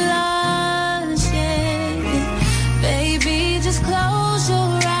get lost? Yeah. Baby, just close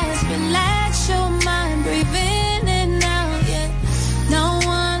your eyes, relax your mind, breathe in and out. Yeah. No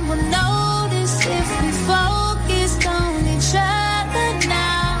one will notice if we focused on each other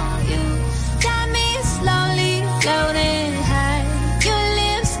now. You got me slowly floating high. Your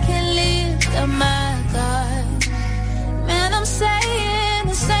lips can lift up my guard. Man, I'm saying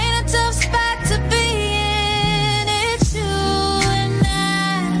this ain't a tough spot to be in. It's you and I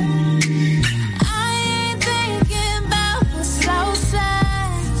ain't thinking about what's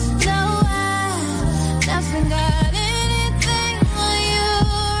outside. No, I nothing got anything on you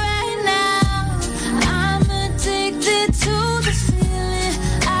right now. I'm addicted to the feeling.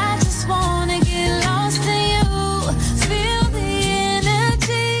 I just wanna get lost in you. Feel the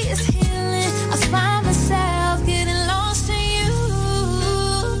energy is healing. I find myself getting lost in you.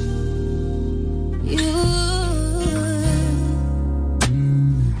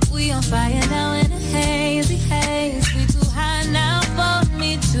 We on fire now in a hazy haze. We too high now for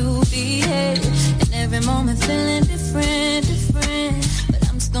me to behave. And every moment feeling different. But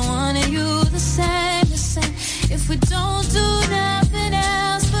I'm still wanting you the same. If we don't do nothing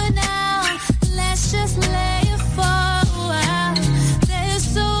else for now, let's just lay it for a while. There's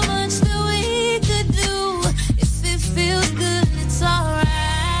so much that we could do. If it feels good, it's alright.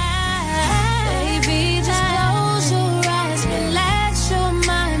 Baby, just close your eyes, relax your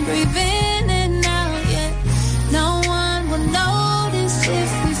mind, breathe in and out. Yeah, no one will notice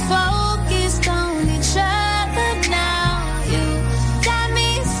if we focused on each other now. You got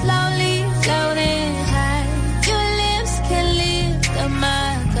me slowly floating high. Your lips can lift up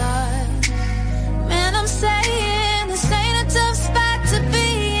my guard. Man, I'm saying this ain't a tough spot to be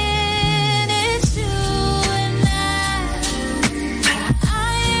in. It's you and I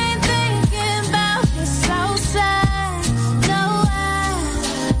ain't thinking about what's outside. No, I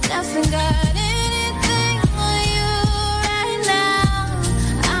nothing got anything on you right now.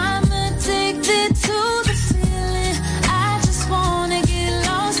 I'm addicted to the feeling. I just wanna get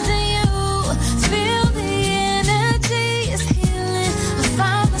lost in you. Feel the energy is healing. I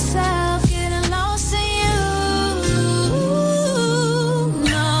find myself getting lost in you.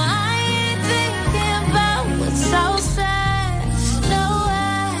 No, I ain't thinking about what's outside. No, I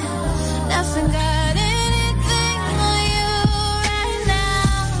nothing got anything on you right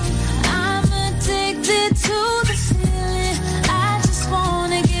now. I'm addicted to the feeling. I just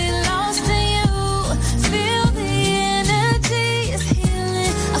wanna get lost in you. Feel the energy is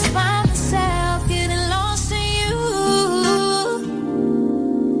healing. I find myself getting lost in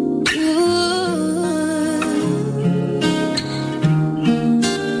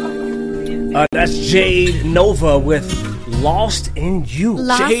That's Jade Nova with Lost in You.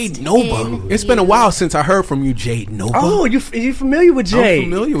 Jade Nova. It's been a while since I heard from you, Jade Nova. Oh, you familiar with Jade? I'm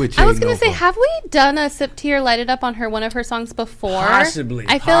familiar with Jade I was going to Nova. say, have we done a Sip Tea or Light It Up on one of her songs before? Possibly.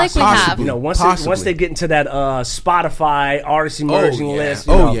 I feel like we have. You know, once they get into that Spotify artist emerging list,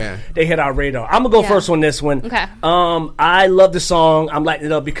 you know, they hit our radar. I'm gonna go first on this one. Okay. I love the song. I'm lighting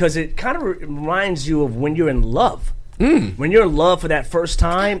it up because it kind of reminds you of when you're in love. When you're in love for that first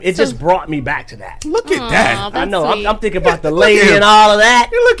time, it just brought me back to that. Look at that. I know. I'm thinking about the lady and all of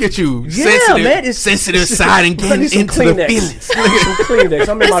that. Look at you. Yeah, man. It's sensitive side and getting into the feelings. Some Kleenex.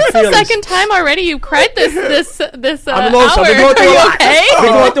 I'm in This my is feelings. the second time already you cried this I'm hour. going through Are a you lot. okay? We're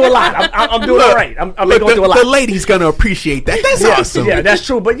going through a lot. I'm doing all right. I'm going through a lot. The lady's gonna appreciate that. That's awesome. Yeah, that's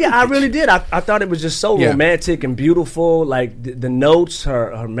true. But yeah, I really did. I thought it was just so romantic and beautiful. Like the notes,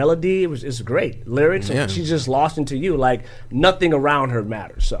 her melody, it's great. Lyrics, Yeah. she's just lost into you. Like nothing around her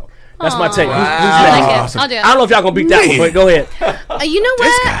matters. So that's my take. Wow. Who's I next? like it. Awesome. I'll do it. I don't know if y'all gonna beat that one, but go ahead. You know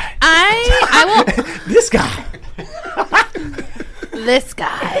what? I will. This guy. This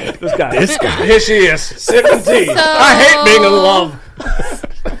guy. This guy. Here she is, sipping tea. So- I hate being in love.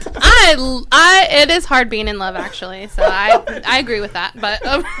 It is hard being in love, actually. So I agree with that. But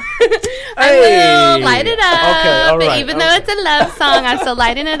I Hey. will light it up. Okay, all right, Even though it's a love song, I'm still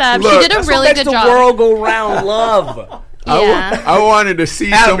lighting it up. Look, she did a That's what really makes good the job. world go round. Love. Yeah. I wanted to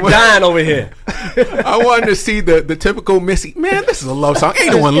see I'm someone dying over here. I wanted to see the typical Missy. Man, this is a love song.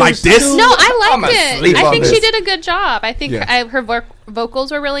 Ain't no one like this. No, I I'ma liked it. sleep I on think this. she did a good job. I think Yeah. her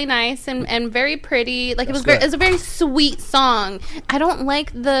vocals were really nice and very pretty. Like it was good. a very sweet song. I don't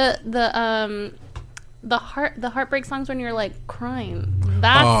like the heartbreak songs when you're like crying.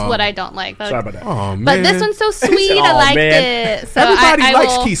 That's what I don't like. Sorry about that. Oh man. But this one's so sweet. I liked it. So Everybody I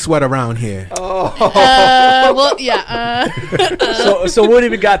likes will, Keith Sweat around here. well, yeah. So what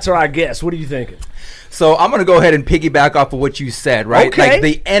have we got to our guests? What are you thinking? So I'm gonna go ahead and piggyback off of what you said, right? Okay. Like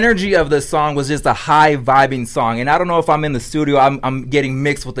the energy of the song was just a high vibing song, and I don't know if I'm in the studio, I'm getting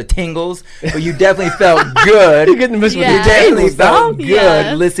mixed with the tingles, but you definitely felt good. You're getting mixed with You the definitely tingles, felt dog. good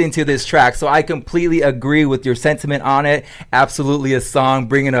Yes. listening to this track. So I completely agree with your sentiment on it. Absolutely a song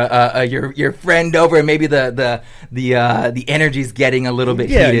bringing your friend over, and maybe the energy's getting a little bit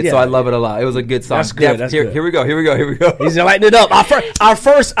heated. So I love it a lot. It was a good song. That's good, that's good. Here we go. He's lighting it up. Our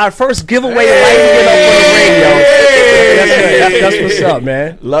first giveaway lighting it up on the radio. That's what's up,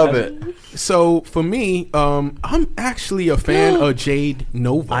 man. Love it. So for me, I'm actually a fan of Jade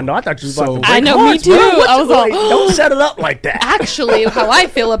Nova. I know. I thought you was about to break I know, hearts, me too. bro. I was like, don't set it up like that. Actually, how I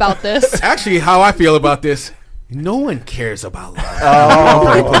feel about this. Actually, how I feel about this, no one cares about love.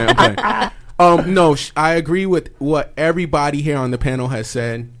 I'm playing. No, I agree with what everybody here on the panel has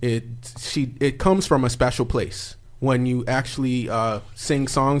said. It comes from a special place when you actually sing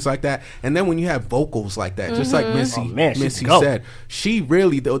songs like that, and then when you have vocals like that, just like Missy said, she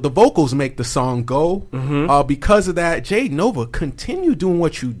really the vocals make the song go. Because of that, Jade Nova, continue doing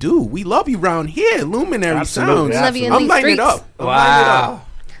what you do. We love you around here, Luminary Absolutely, Sounds. Love you in I'm these lighting it streets. up. I'm lighting it up.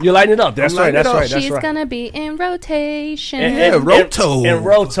 You're lighting it up. That's right. That's right. That's She's right. gonna be in rotation. And Roto. And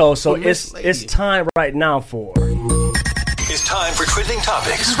Roto. So Miss it's time right now for. It's time for Trending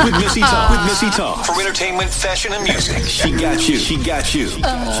Topics with Missy Tom. With Missy Tom. For entertainment, fashion, and music. She got you. She got you.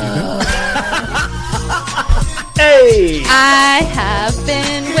 Hey! I have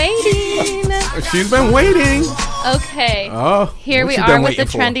been waiting. She's been waiting. Okay. Oh, Here what we you are been with waiting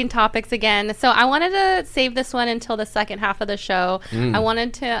the for? trending topics again. So I wanted to save this one until the second half of the show. I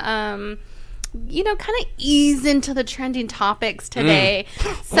wanted to kind of ease into the trending topics today.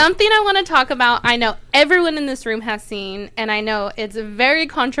 Something I want to talk about, I know everyone in this room has seen, and I know it's very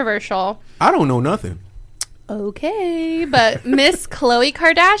controversial. I don't know nothing. Okay, but Miss Khloe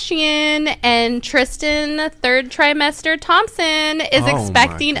Kardashian and Tristan third trimester Thompson is Oh,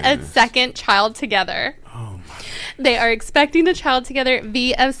 expecting my a goodness. second child together. They are expecting a child together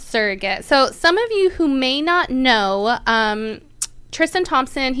via surrogate. So some of you who may not know, Tristan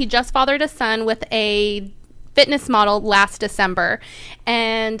Thompson, he just fathered a son with a fitness model last December.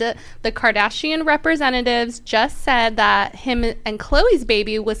 And the Kardashian representatives just said that him and Khloe's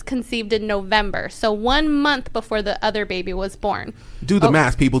baby was conceived in November. So 1 month before the other baby was born. Do the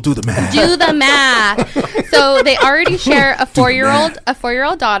math, people. Do the math. Do the math. So they already share a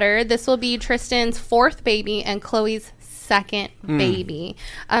 4-year-old daughter. This will be Tristan's fourth baby and Khloe's second baby.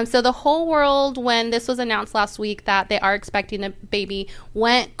 So the whole world, when this was announced last week that they are expecting a baby,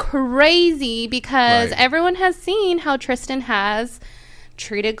 went crazy because everyone has seen how Tristan has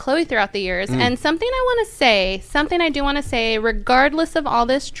treated Khloe throughout the years. And something I do want to say, regardless of all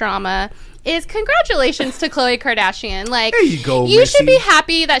this drama, is congratulations to Khloe Kardashian. Like, there you go, you should Missy. be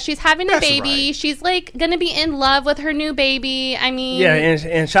happy that she's having a That's baby. right. She's like gonna be in love with her new baby. I mean, Yeah,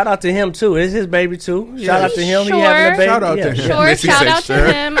 and shout out to him too. It's his baby too. Shout out to him. Sure. He having a baby. Shout out to him. Sure, Missy shout said out sure.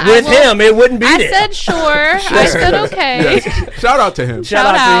 to him. With him, it wouldn't be I there. said sure. I said okay. Yes. Shout out to him. Shout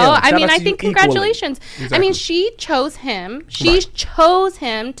out. to him. I Shout mean, out I to think you equally. congratulations. I Exactly. mean, she chose him. She chose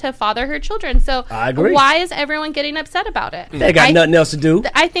him to father her children. So I agree. why is everyone getting upset about it? They got nothing else to do.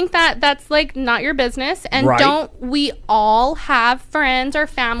 I think that's like not your business. And Right. don't we all have friends or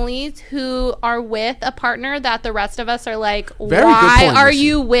families who are with a partner that the rest of us are like, Very good why point, are Missy.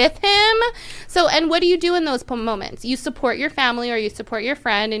 you with him? So, and what do you do in those moments? You support your family or you support your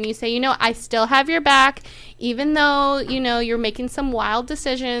friend and you say, you know, I still have your back. Even though, you know, you're making some wild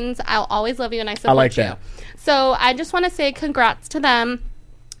decisions, I'll always love you and I support like you. that. So I just want to say congrats to them.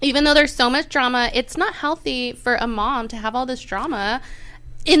 Even though there's so much drama, it's not healthy for a mom to have all this drama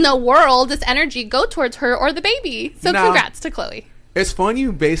in the world, this energy go towards her or the baby. So Now- congrats to Khloe. It's fun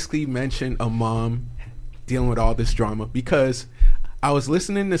you basically mentioned a mom dealing with all this drama because I was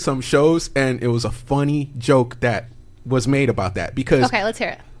listening to some shows and it was a funny joke that was made about that because Okay, let's hear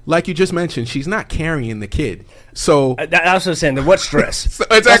it. like you just mentioned, she's not carrying the kid. So I was just saying that. What stress?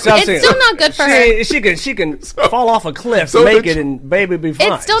 exactly. That's what I'm It's saying. still not good for her. She can fall off a cliff, So make the- it, and baby be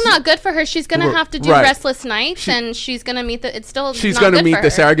fine. It's still not good for her. She's gonna have to do Right. restless nights, and she's gonna meet the. It's still she's not going to good meet for the her.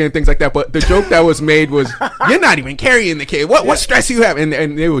 surrogate and things like that. But the joke that was made was, you're not even carrying the kid. What stress you have? And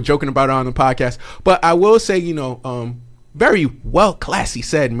they were joking about it on the podcast. But I will say, you know, very well classy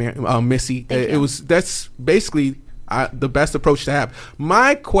said, Missy. That's basically the best approach to have.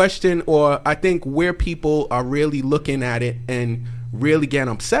 My question, or I think where people are really looking at it and really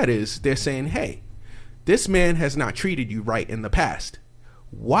getting upset is they're saying, hey, this man has not treated you right in the past.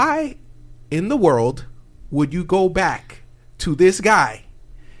 Why in the world would you go back to this guy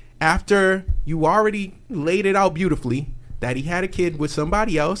after you already laid it out beautifully that he had a kid with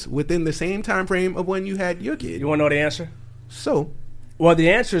somebody else within the same time frame of when you had your kid? You want to know the answer? So, well, the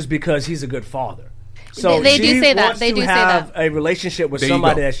answer is because he's a good father. So They do she say that. wants They to do say have that. a relationship with There you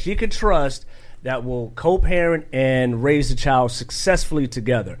somebody go. that she can trust that will co-parent and raise the child successfully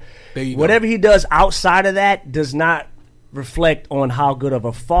together. There you go. Whatever he does outside of that does not reflect on how good of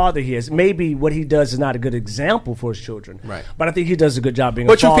a father he is. Maybe what he does is not a good example for his children. Right. But I think he does a good job being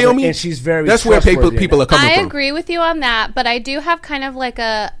But a father. you feel me? And she's very That's where trustworthy in people that. are coming I from. agree with you on that, but I do have kind of like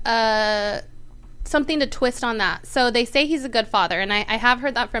a something to twist on that. So they say he's a good father, and I have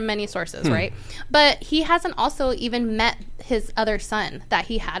heard that from many sources, right? But he hasn't also even met his other son that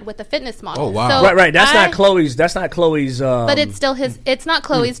he had with the fitness model. Oh, wow. So Right. That's I- not Chloe's. That's not Chloe's. But it's still his. It's not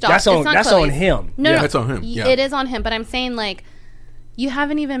Chloe's daughter. That's on- It's not that's on Chloe's. him. No, Yeah. no, That's on him, yeah. It is on him. But I'm saying like, you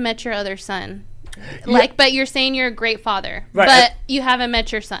haven't even met your other son. Like, but you're saying you're a great father, Right. but you haven't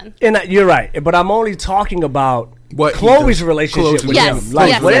met your son. And you're right, but I'm only talking about What he Chloe's does. relationship Chloe's with Yes. him. Like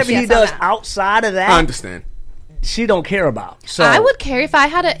Yes, whatever yes, he yes, on does that. outside of that, I understand. she don't care about. So I would care if I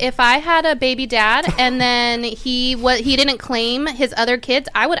had a baby dad and then he didn't claim his other kids.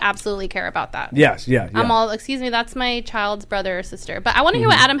 I would absolutely care about that. Yes, yeah. I'm all, excuse me, that's my child's brother or sister. But I want to hear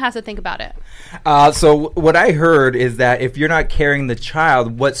Mm-hmm. what Adam has to think about it. So what I heard is that if you're not carrying the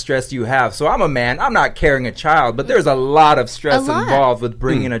child, what stress do you have? So I'm a man. I'm not carrying a child, but there's a lot of stress lot. involved with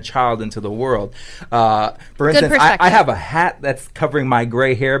bringing a child into the world. For instance, I perspective. have a hat that's covering my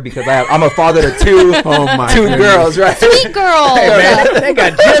gray hair because I'm a father to two, Oh, my two goodness. girls, right? Sweet girl. they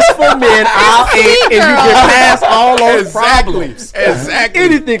got just for men out, and you can pass all those Exactly. problems. Exactly.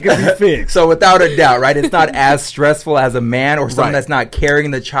 Anything can be fixed. So without a doubt, right? It's not as stressful as a man or someone Right. that's not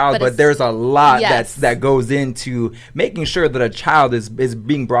carrying the child, But but it's- there's a lot yes. that goes into making sure that a child is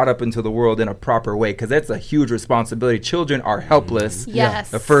being brought up into the world in a proper way, because that's a huge responsibility. Children are helpless. Yes.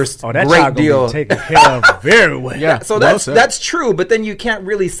 The first Oh, that great child deal. gonna be taken care of very well. Yeah. So Well that's said. that's true, but then you can't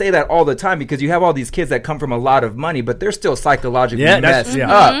really say that all the time because you have all these kids that come from a lot of money, but they're still psychologically Yeah, that's- messed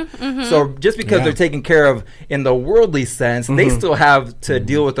yeah. up. Mm-hmm, So just because they're taken care of in the worldly sense, they still have to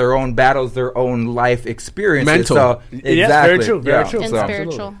deal with their own battles, their own life experiences. Mental. So Yes, exactly, very true, very true. And So,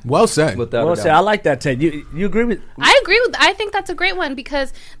 spiritual. Well said. without Well, a say doubt. I like that, Ted. You agree with? I think that's a great one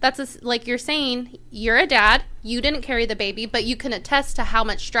because that's like you're saying, you're a dad, you didn't carry the baby, but you can attest to how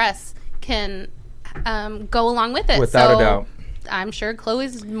much stress can go along with it. Without a So doubt. I'm sure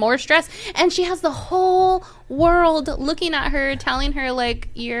Chloe's more stressed, and she has the whole world looking at her, telling her like,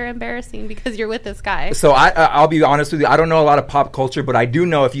 "You're embarrassing because you're with this guy." So I'll be honest with you. I don't know a lot of pop culture, but I do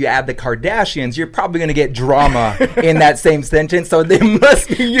know if you add the Kardashians, you're probably going to get drama in that same sentence. So they must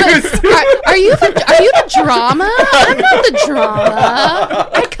be used. Are you the drama? I'm not the drama.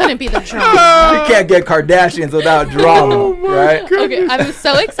 I couldn't be the drama. You can't get Kardashians without drama, right? Okay, I'm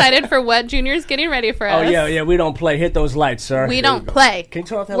so excited for what Junior's getting ready for us. Oh yeah, we don't play. Hit those lights, sir. We don't play. Can you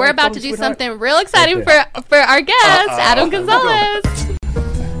turn off that We're light about for to me, do sweetheart? something real exciting for our guest, Adam Gonzalez.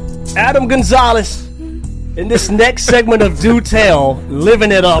 Adam Gonzalez. In this next segment of Do Tell,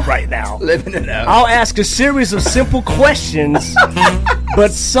 living it up right now. Living it up. I'll ask a series of simple questions,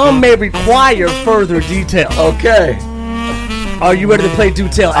 but some may require further detail. Okay. Are you ready to play Do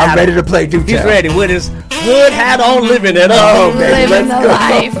Tell, Adam? I'm ready to play Do Tell. He's ready with his hood hat on, living it up. Oh, baby, Living the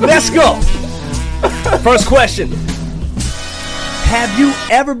life. Let's go. First question. Have you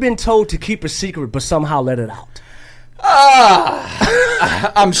ever been told to keep a secret but somehow let it out?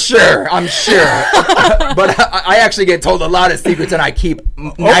 I'm sure. But I actually get told a lot of secrets, and I keep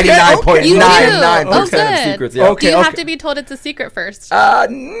 99.99% of secrets. Yeah. Do you have to be told it's a secret first?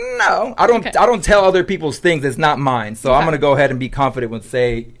 No, I don't. I don't tell other people's things. It's not mine. So I'm gonna go ahead and be confident and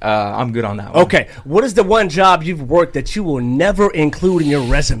say I'm good on that one. Okay. What is the one job you've worked that you will never include in your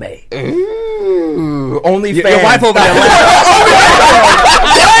resume? Ooh, OnlyFans. Your wife over there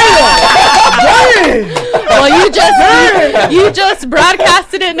Well, you just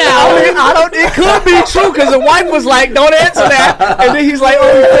broadcasted it now. It could be true because the wife was like, "Don't answer that," and then he's like,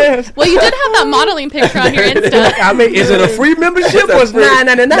 "OnlyFans." Well, you did have that modeling picture on your Insta. I mean, is it a free membership or is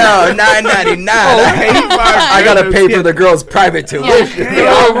 $9.99? No, $9.99. I gotta pay for the girl's private tuition.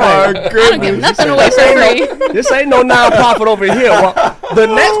 Oh my I don't give nothing away for free. This ain't no non-profit over here. Well, the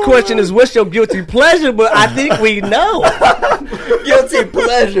next question is, what's your guilty pleasure? But I think we know. Guilty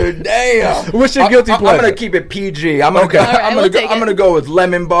pleasure, damn. What's your guilty pleasure? I'm gonna keep it PG. I'm gonna Okay. go, All right, I'm we'll gonna go, take I'm it. gonna go with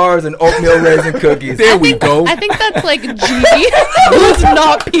lemon bars and oatmeal raisin cookies. There we go. I think that's like G. That was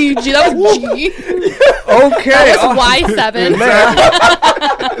not PG. That was G. Okay. That was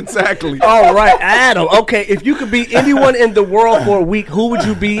Y7. Exactly. All right, Adam. Okay, if you could be anyone in the world for a week, who would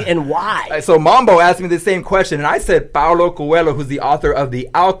you be and why? So Mambo asked me the same question, and I said Paulo Coelho, who's the author of The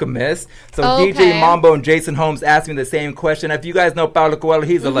Alchemist. So Okay. DJ Mambo and Jason Holmes asked me the same question. If you guys know Paulo Coelho,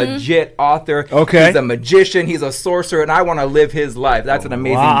 he's a legit author. Okay. He's a magician. He's a sorcerer, and I want to live his life. That's an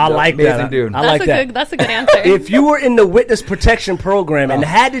amazing, Wow, I like amazing that. dude. I like that. That's a good answer. If you were in the witness protection program and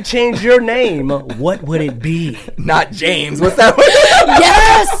had to change your name, what would it be? Not James. What's that?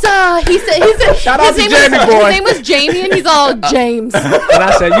 Yes, he said. Shout out to Jamie boy. His name was Jamie, and he's all James. And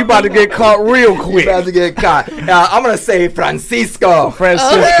I said, you about to get caught real quick. About to get caught. I'm gonna say Francisco.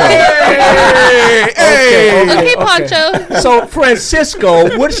 Francisco. Okay, Pancho. So,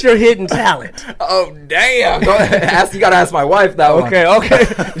 Francisco, what's your hidden talent? Oh damn! You gotta ask my wife that one. Okay.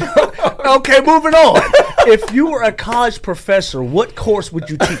 Okay, moving on. If you were a college professor, what course would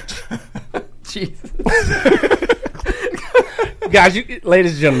you teach? Jesus. Guys,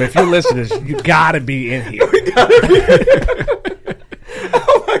 ladies and gentlemen, if you're listening, you gotta be in here.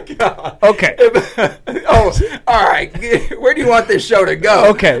 Oh my god. Okay. Oh, all right. Where do you want this show to go?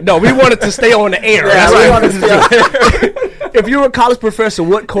 Okay. No, we wanted to stay on the air. Yeah, That's we right. wanted to stay on If you were a college professor,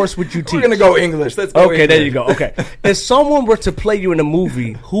 what course would you teach? We're gonna go English. Let's go. Okay, English. there you go. Okay. If someone were to play you in a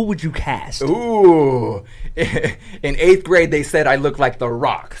movie, who would you cast? Ooh. In 8th grade, they said I look like The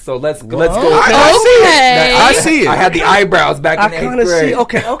Rock. So let's go. Okay. I see it. I had the eyebrows back I in 8th kind of grade.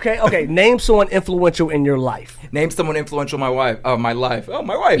 see. Okay. Name someone influential in your life. Name someone influential in my wife. My life. Oh,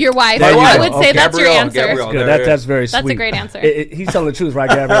 my wife. Your wife. There you I go. would say that's your Gabrielle, answer. Gabrielle. Good. There. That's very sweet. That's a great answer. He's telling the truth, right,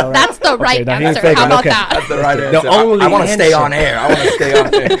 Gabrielle? That's the right now he ain't answer. faking. How about Okay. that? That's the right The answer. only I want to stay answer. on air. I want to stay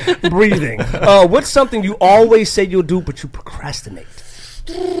on air. Breathing. What's something you always say you'll do, but you procrastinate?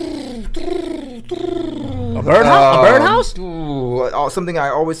 A birdhouse? Ooh, something I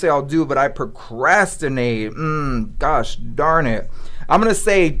always say I'll do, but I procrastinate. Gosh darn it. I'm going to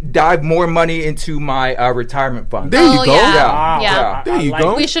say dive more money into my retirement fund. There you go. Yeah. There you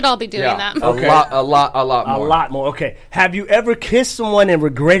go. We should all be doing that. Okay. A lot more. A lot more. Okay. Have you ever kissed someone and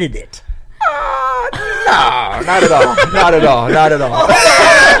regretted it? No, not at all. Not at all. Not at all.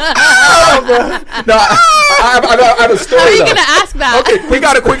 No, I have a story. How are you though. going to ask that? Okay, we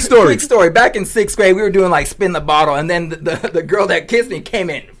got a quick story. Quick story. Back in 6th grade, we were doing like spin the bottle, and then the girl that kissed me came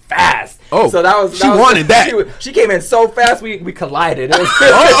in fast. Oh, so she wanted that. She came in so fast, we collided. It was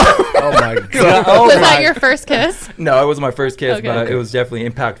Oh my god! Was that your first kiss? No, it was my first kiss, Okay. but it was definitely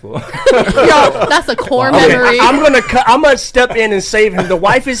impactful. That's a core Okay, memory. I'm gonna step in and save him. The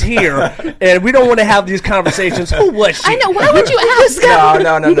wife is here, and we don't want to have these conversations. Who was she? I know. Why would you ask?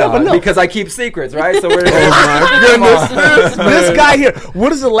 No, never know. because I keep secrets, right? So we're This guy here.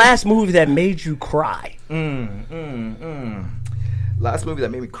 What is the last movie that made you cry? Last movie that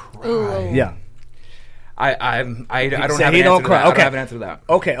made me cry. Ooh. Yeah. I don't Say have he an answer don't to cry. that. I Okay. don't have an answer to that.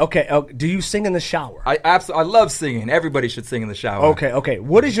 Okay. Do you sing in the shower? I love singing. Everybody should sing in the shower. Okay.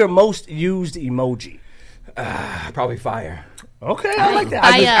 What is your most used emoji? Probably fire. Okay, I like that.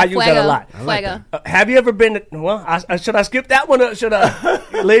 I use that a lot. Fuego. Have you ever been? Should I skip that one? Or should I?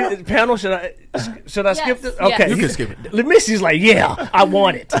 Ladies panel, should I skip this? Okay, You can skip it. Missy's like, yeah, I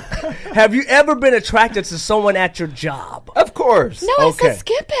want it. Have you ever been attracted to someone at your job? Of course. No, I said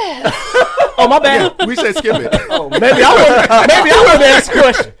skip it. Oh, my bad. We said skip it. Oh, maybe I want to ask a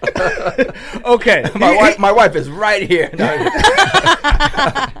question. Okay, My wife is right here.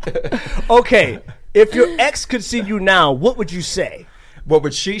 okay. If your ex could see you now, what would you say? What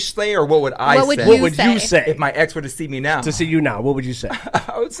would she say, or what would I What would say? you What would you say? say? If my ex were to see me now? To see you now, what would you say?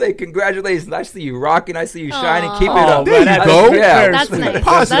 I would say congratulations. I see you rocking. I see you shining. Keep it Oh, up. there you go. Yeah. That's nice.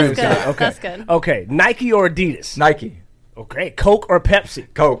 Positive. That's good. Okay. That's good. Okay, Nike or Adidas? Nike. Okay, Coke or Pepsi?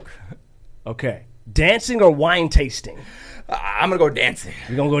 Coke. Okay, dancing or wine tasting? I'm going to go dancing.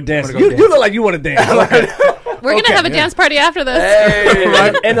 You're going to go dancing. go You dancing. look like you want to dance. We're going to have a dance party after this.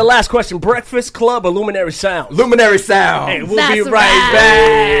 Hey. And the last question, Breakfast Club or Luminary Sounds? Luminary Sound. Hey, we'll That's be right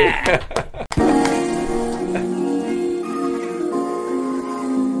right. back.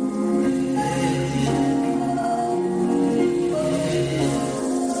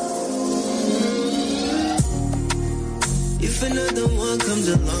 If another one comes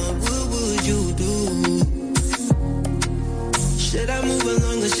along, what would you do? Should I move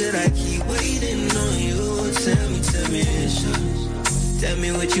along or should I keep waiting on you? Tell me, tell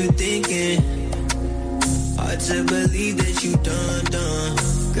me what you thinking. Hard to believe that you done.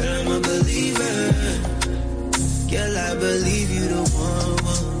 Girl, I'm a believer. Girl, I believe you the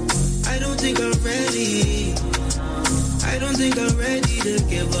one. I don't think I'm ready. I don't think I'm ready to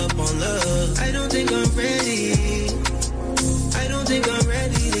give up on love. I don't think I'm ready. I don't think I'm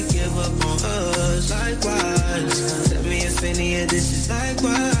ready to give up on us. Likewise, tell me if any of this is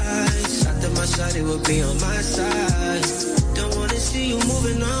likewise. After my shot, it would be on my side. Don't wanna see you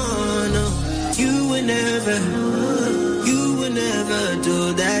moving on. No, you would never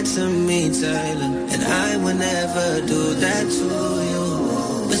do that to me, Tyler. And I would never do that to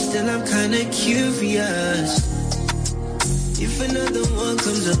you. But still, I'm kinda curious. If another one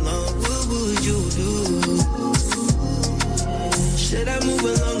comes along, what would you do? Should I move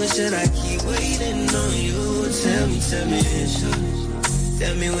along or should I keep waiting on you? Tell me,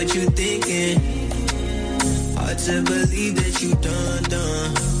 tell me what you thinking. Hard to believe that you done.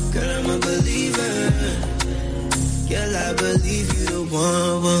 Girl, I'm a believer. Girl, I believe you the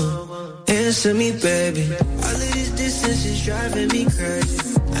one. Answer me, baby. All of this distance is driving me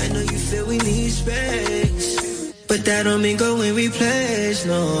crazy. I know you feel we need space, but that don't mean go and replace,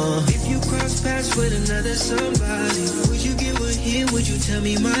 no. If you cross paths with another somebody, would you get one here? Would you tell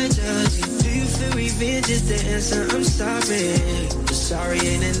me my judge? Do you feel revenge is the answer? I'm sorry, but sorry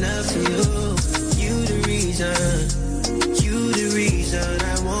ain't enough for you. You the reason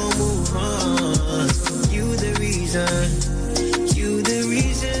I won't move on. You the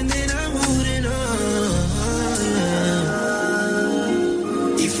reason that I'm holding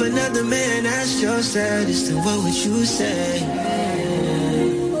on. If another man asked your status, then what would you say?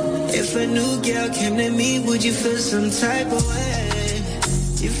 If a new girl came to me, would you feel some type of way?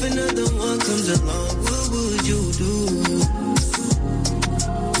 If another one comes along, what would you do?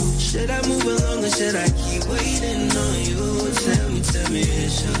 Should I move along or should I keep waiting on you?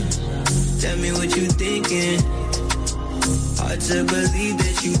 Tell me what you thinking. Hard to believe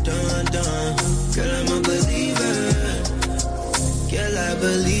that you done. Girl, I'm a believer. Girl, I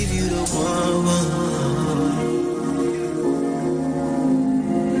believe you the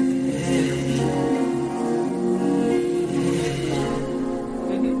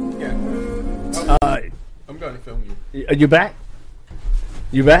I'm going to film you. Are you back?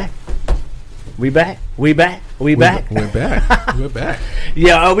 You back? We back? We back? We back? We're back. We're back.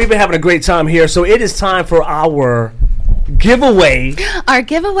 Yeah, we've been having a great time here. So it is time for our giveaway. Our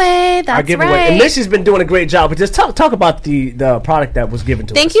giveaway. That's right. And Missy's been doing a great job. But just talk about the product that was given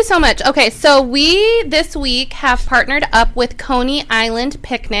to us. Thank you so much. Okay, so we this week have partnered up with Coney Island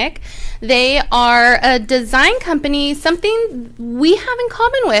Picnic. They are a design company, something we have in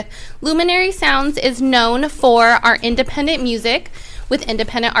common with. Luminary Sounds is known for our independent music with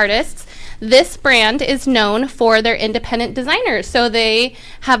independent artists. This brand is known for their independent designers. So they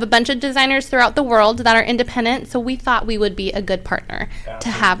have a bunch of designers throughout the world that are independent. So we thought we would be a good partner to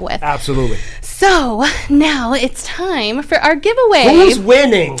have with. Absolutely. So now it's time for our giveaway. Who's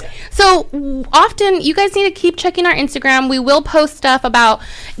winning? So So often, you guys need to keep checking our Instagram. We will post stuff about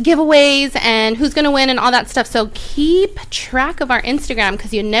giveaways and who's going to win and all that stuff. So keep track of our Instagram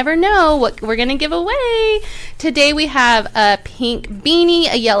because you never know what we're going to give away. Today we have a pink beanie,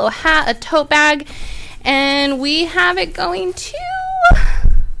 a yellow hat, a tote bag, and we have it going to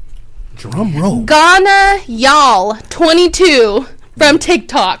drum roll. Ghana Y'all 22 from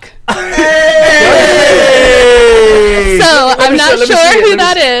TikTok. Hey! So I'm not sure who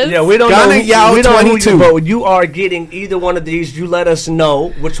that is. Yeah, we don't Ghana know. Y'all We don't know who 22. you, but you are getting either one of these. You let us know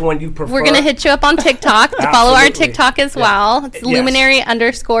which one you prefer. We're gonna hit you up on TikTok to follow our Absolutely. TikTok as well. It's Yes.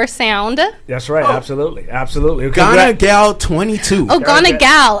 luminary_sound. That's right. Absolutely. Absolutely. Ghana Gal 22. Oh, Ghana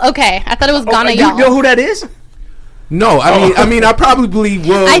Gal. Okay, I thought it was Ghana You Y'all. know who that is? No, I mean, I probably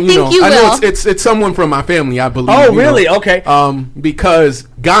will. I think you I know will. it's someone from my family, I believe. Oh, you know. really? Okay. Because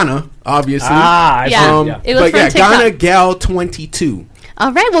Ghana, obviously. I see. Yeah. It was from TikTok. Ghana Gal 22.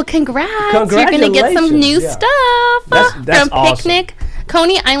 All right. Well, congrats. You're gonna get some new Congratulations, yeah. stuff That's from awesome. Picnic.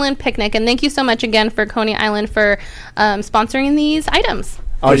 Coney Island Picnic, and thank you so much again for Coney Island for sponsoring these items.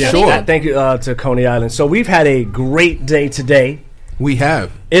 Oh, yeah. sure. Thank you to Coney Island. So we've had a great day today. We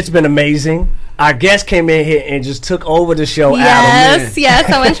have. It's been amazing. Our guest came in here and just took over the show. Yes, yes,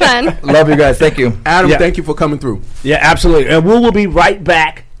 so much fun. Love you guys. Thank you. Adam, Yeah. thank you for coming through. Yeah, absolutely. And we will be right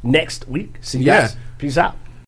back next week. See you guys. Peace out.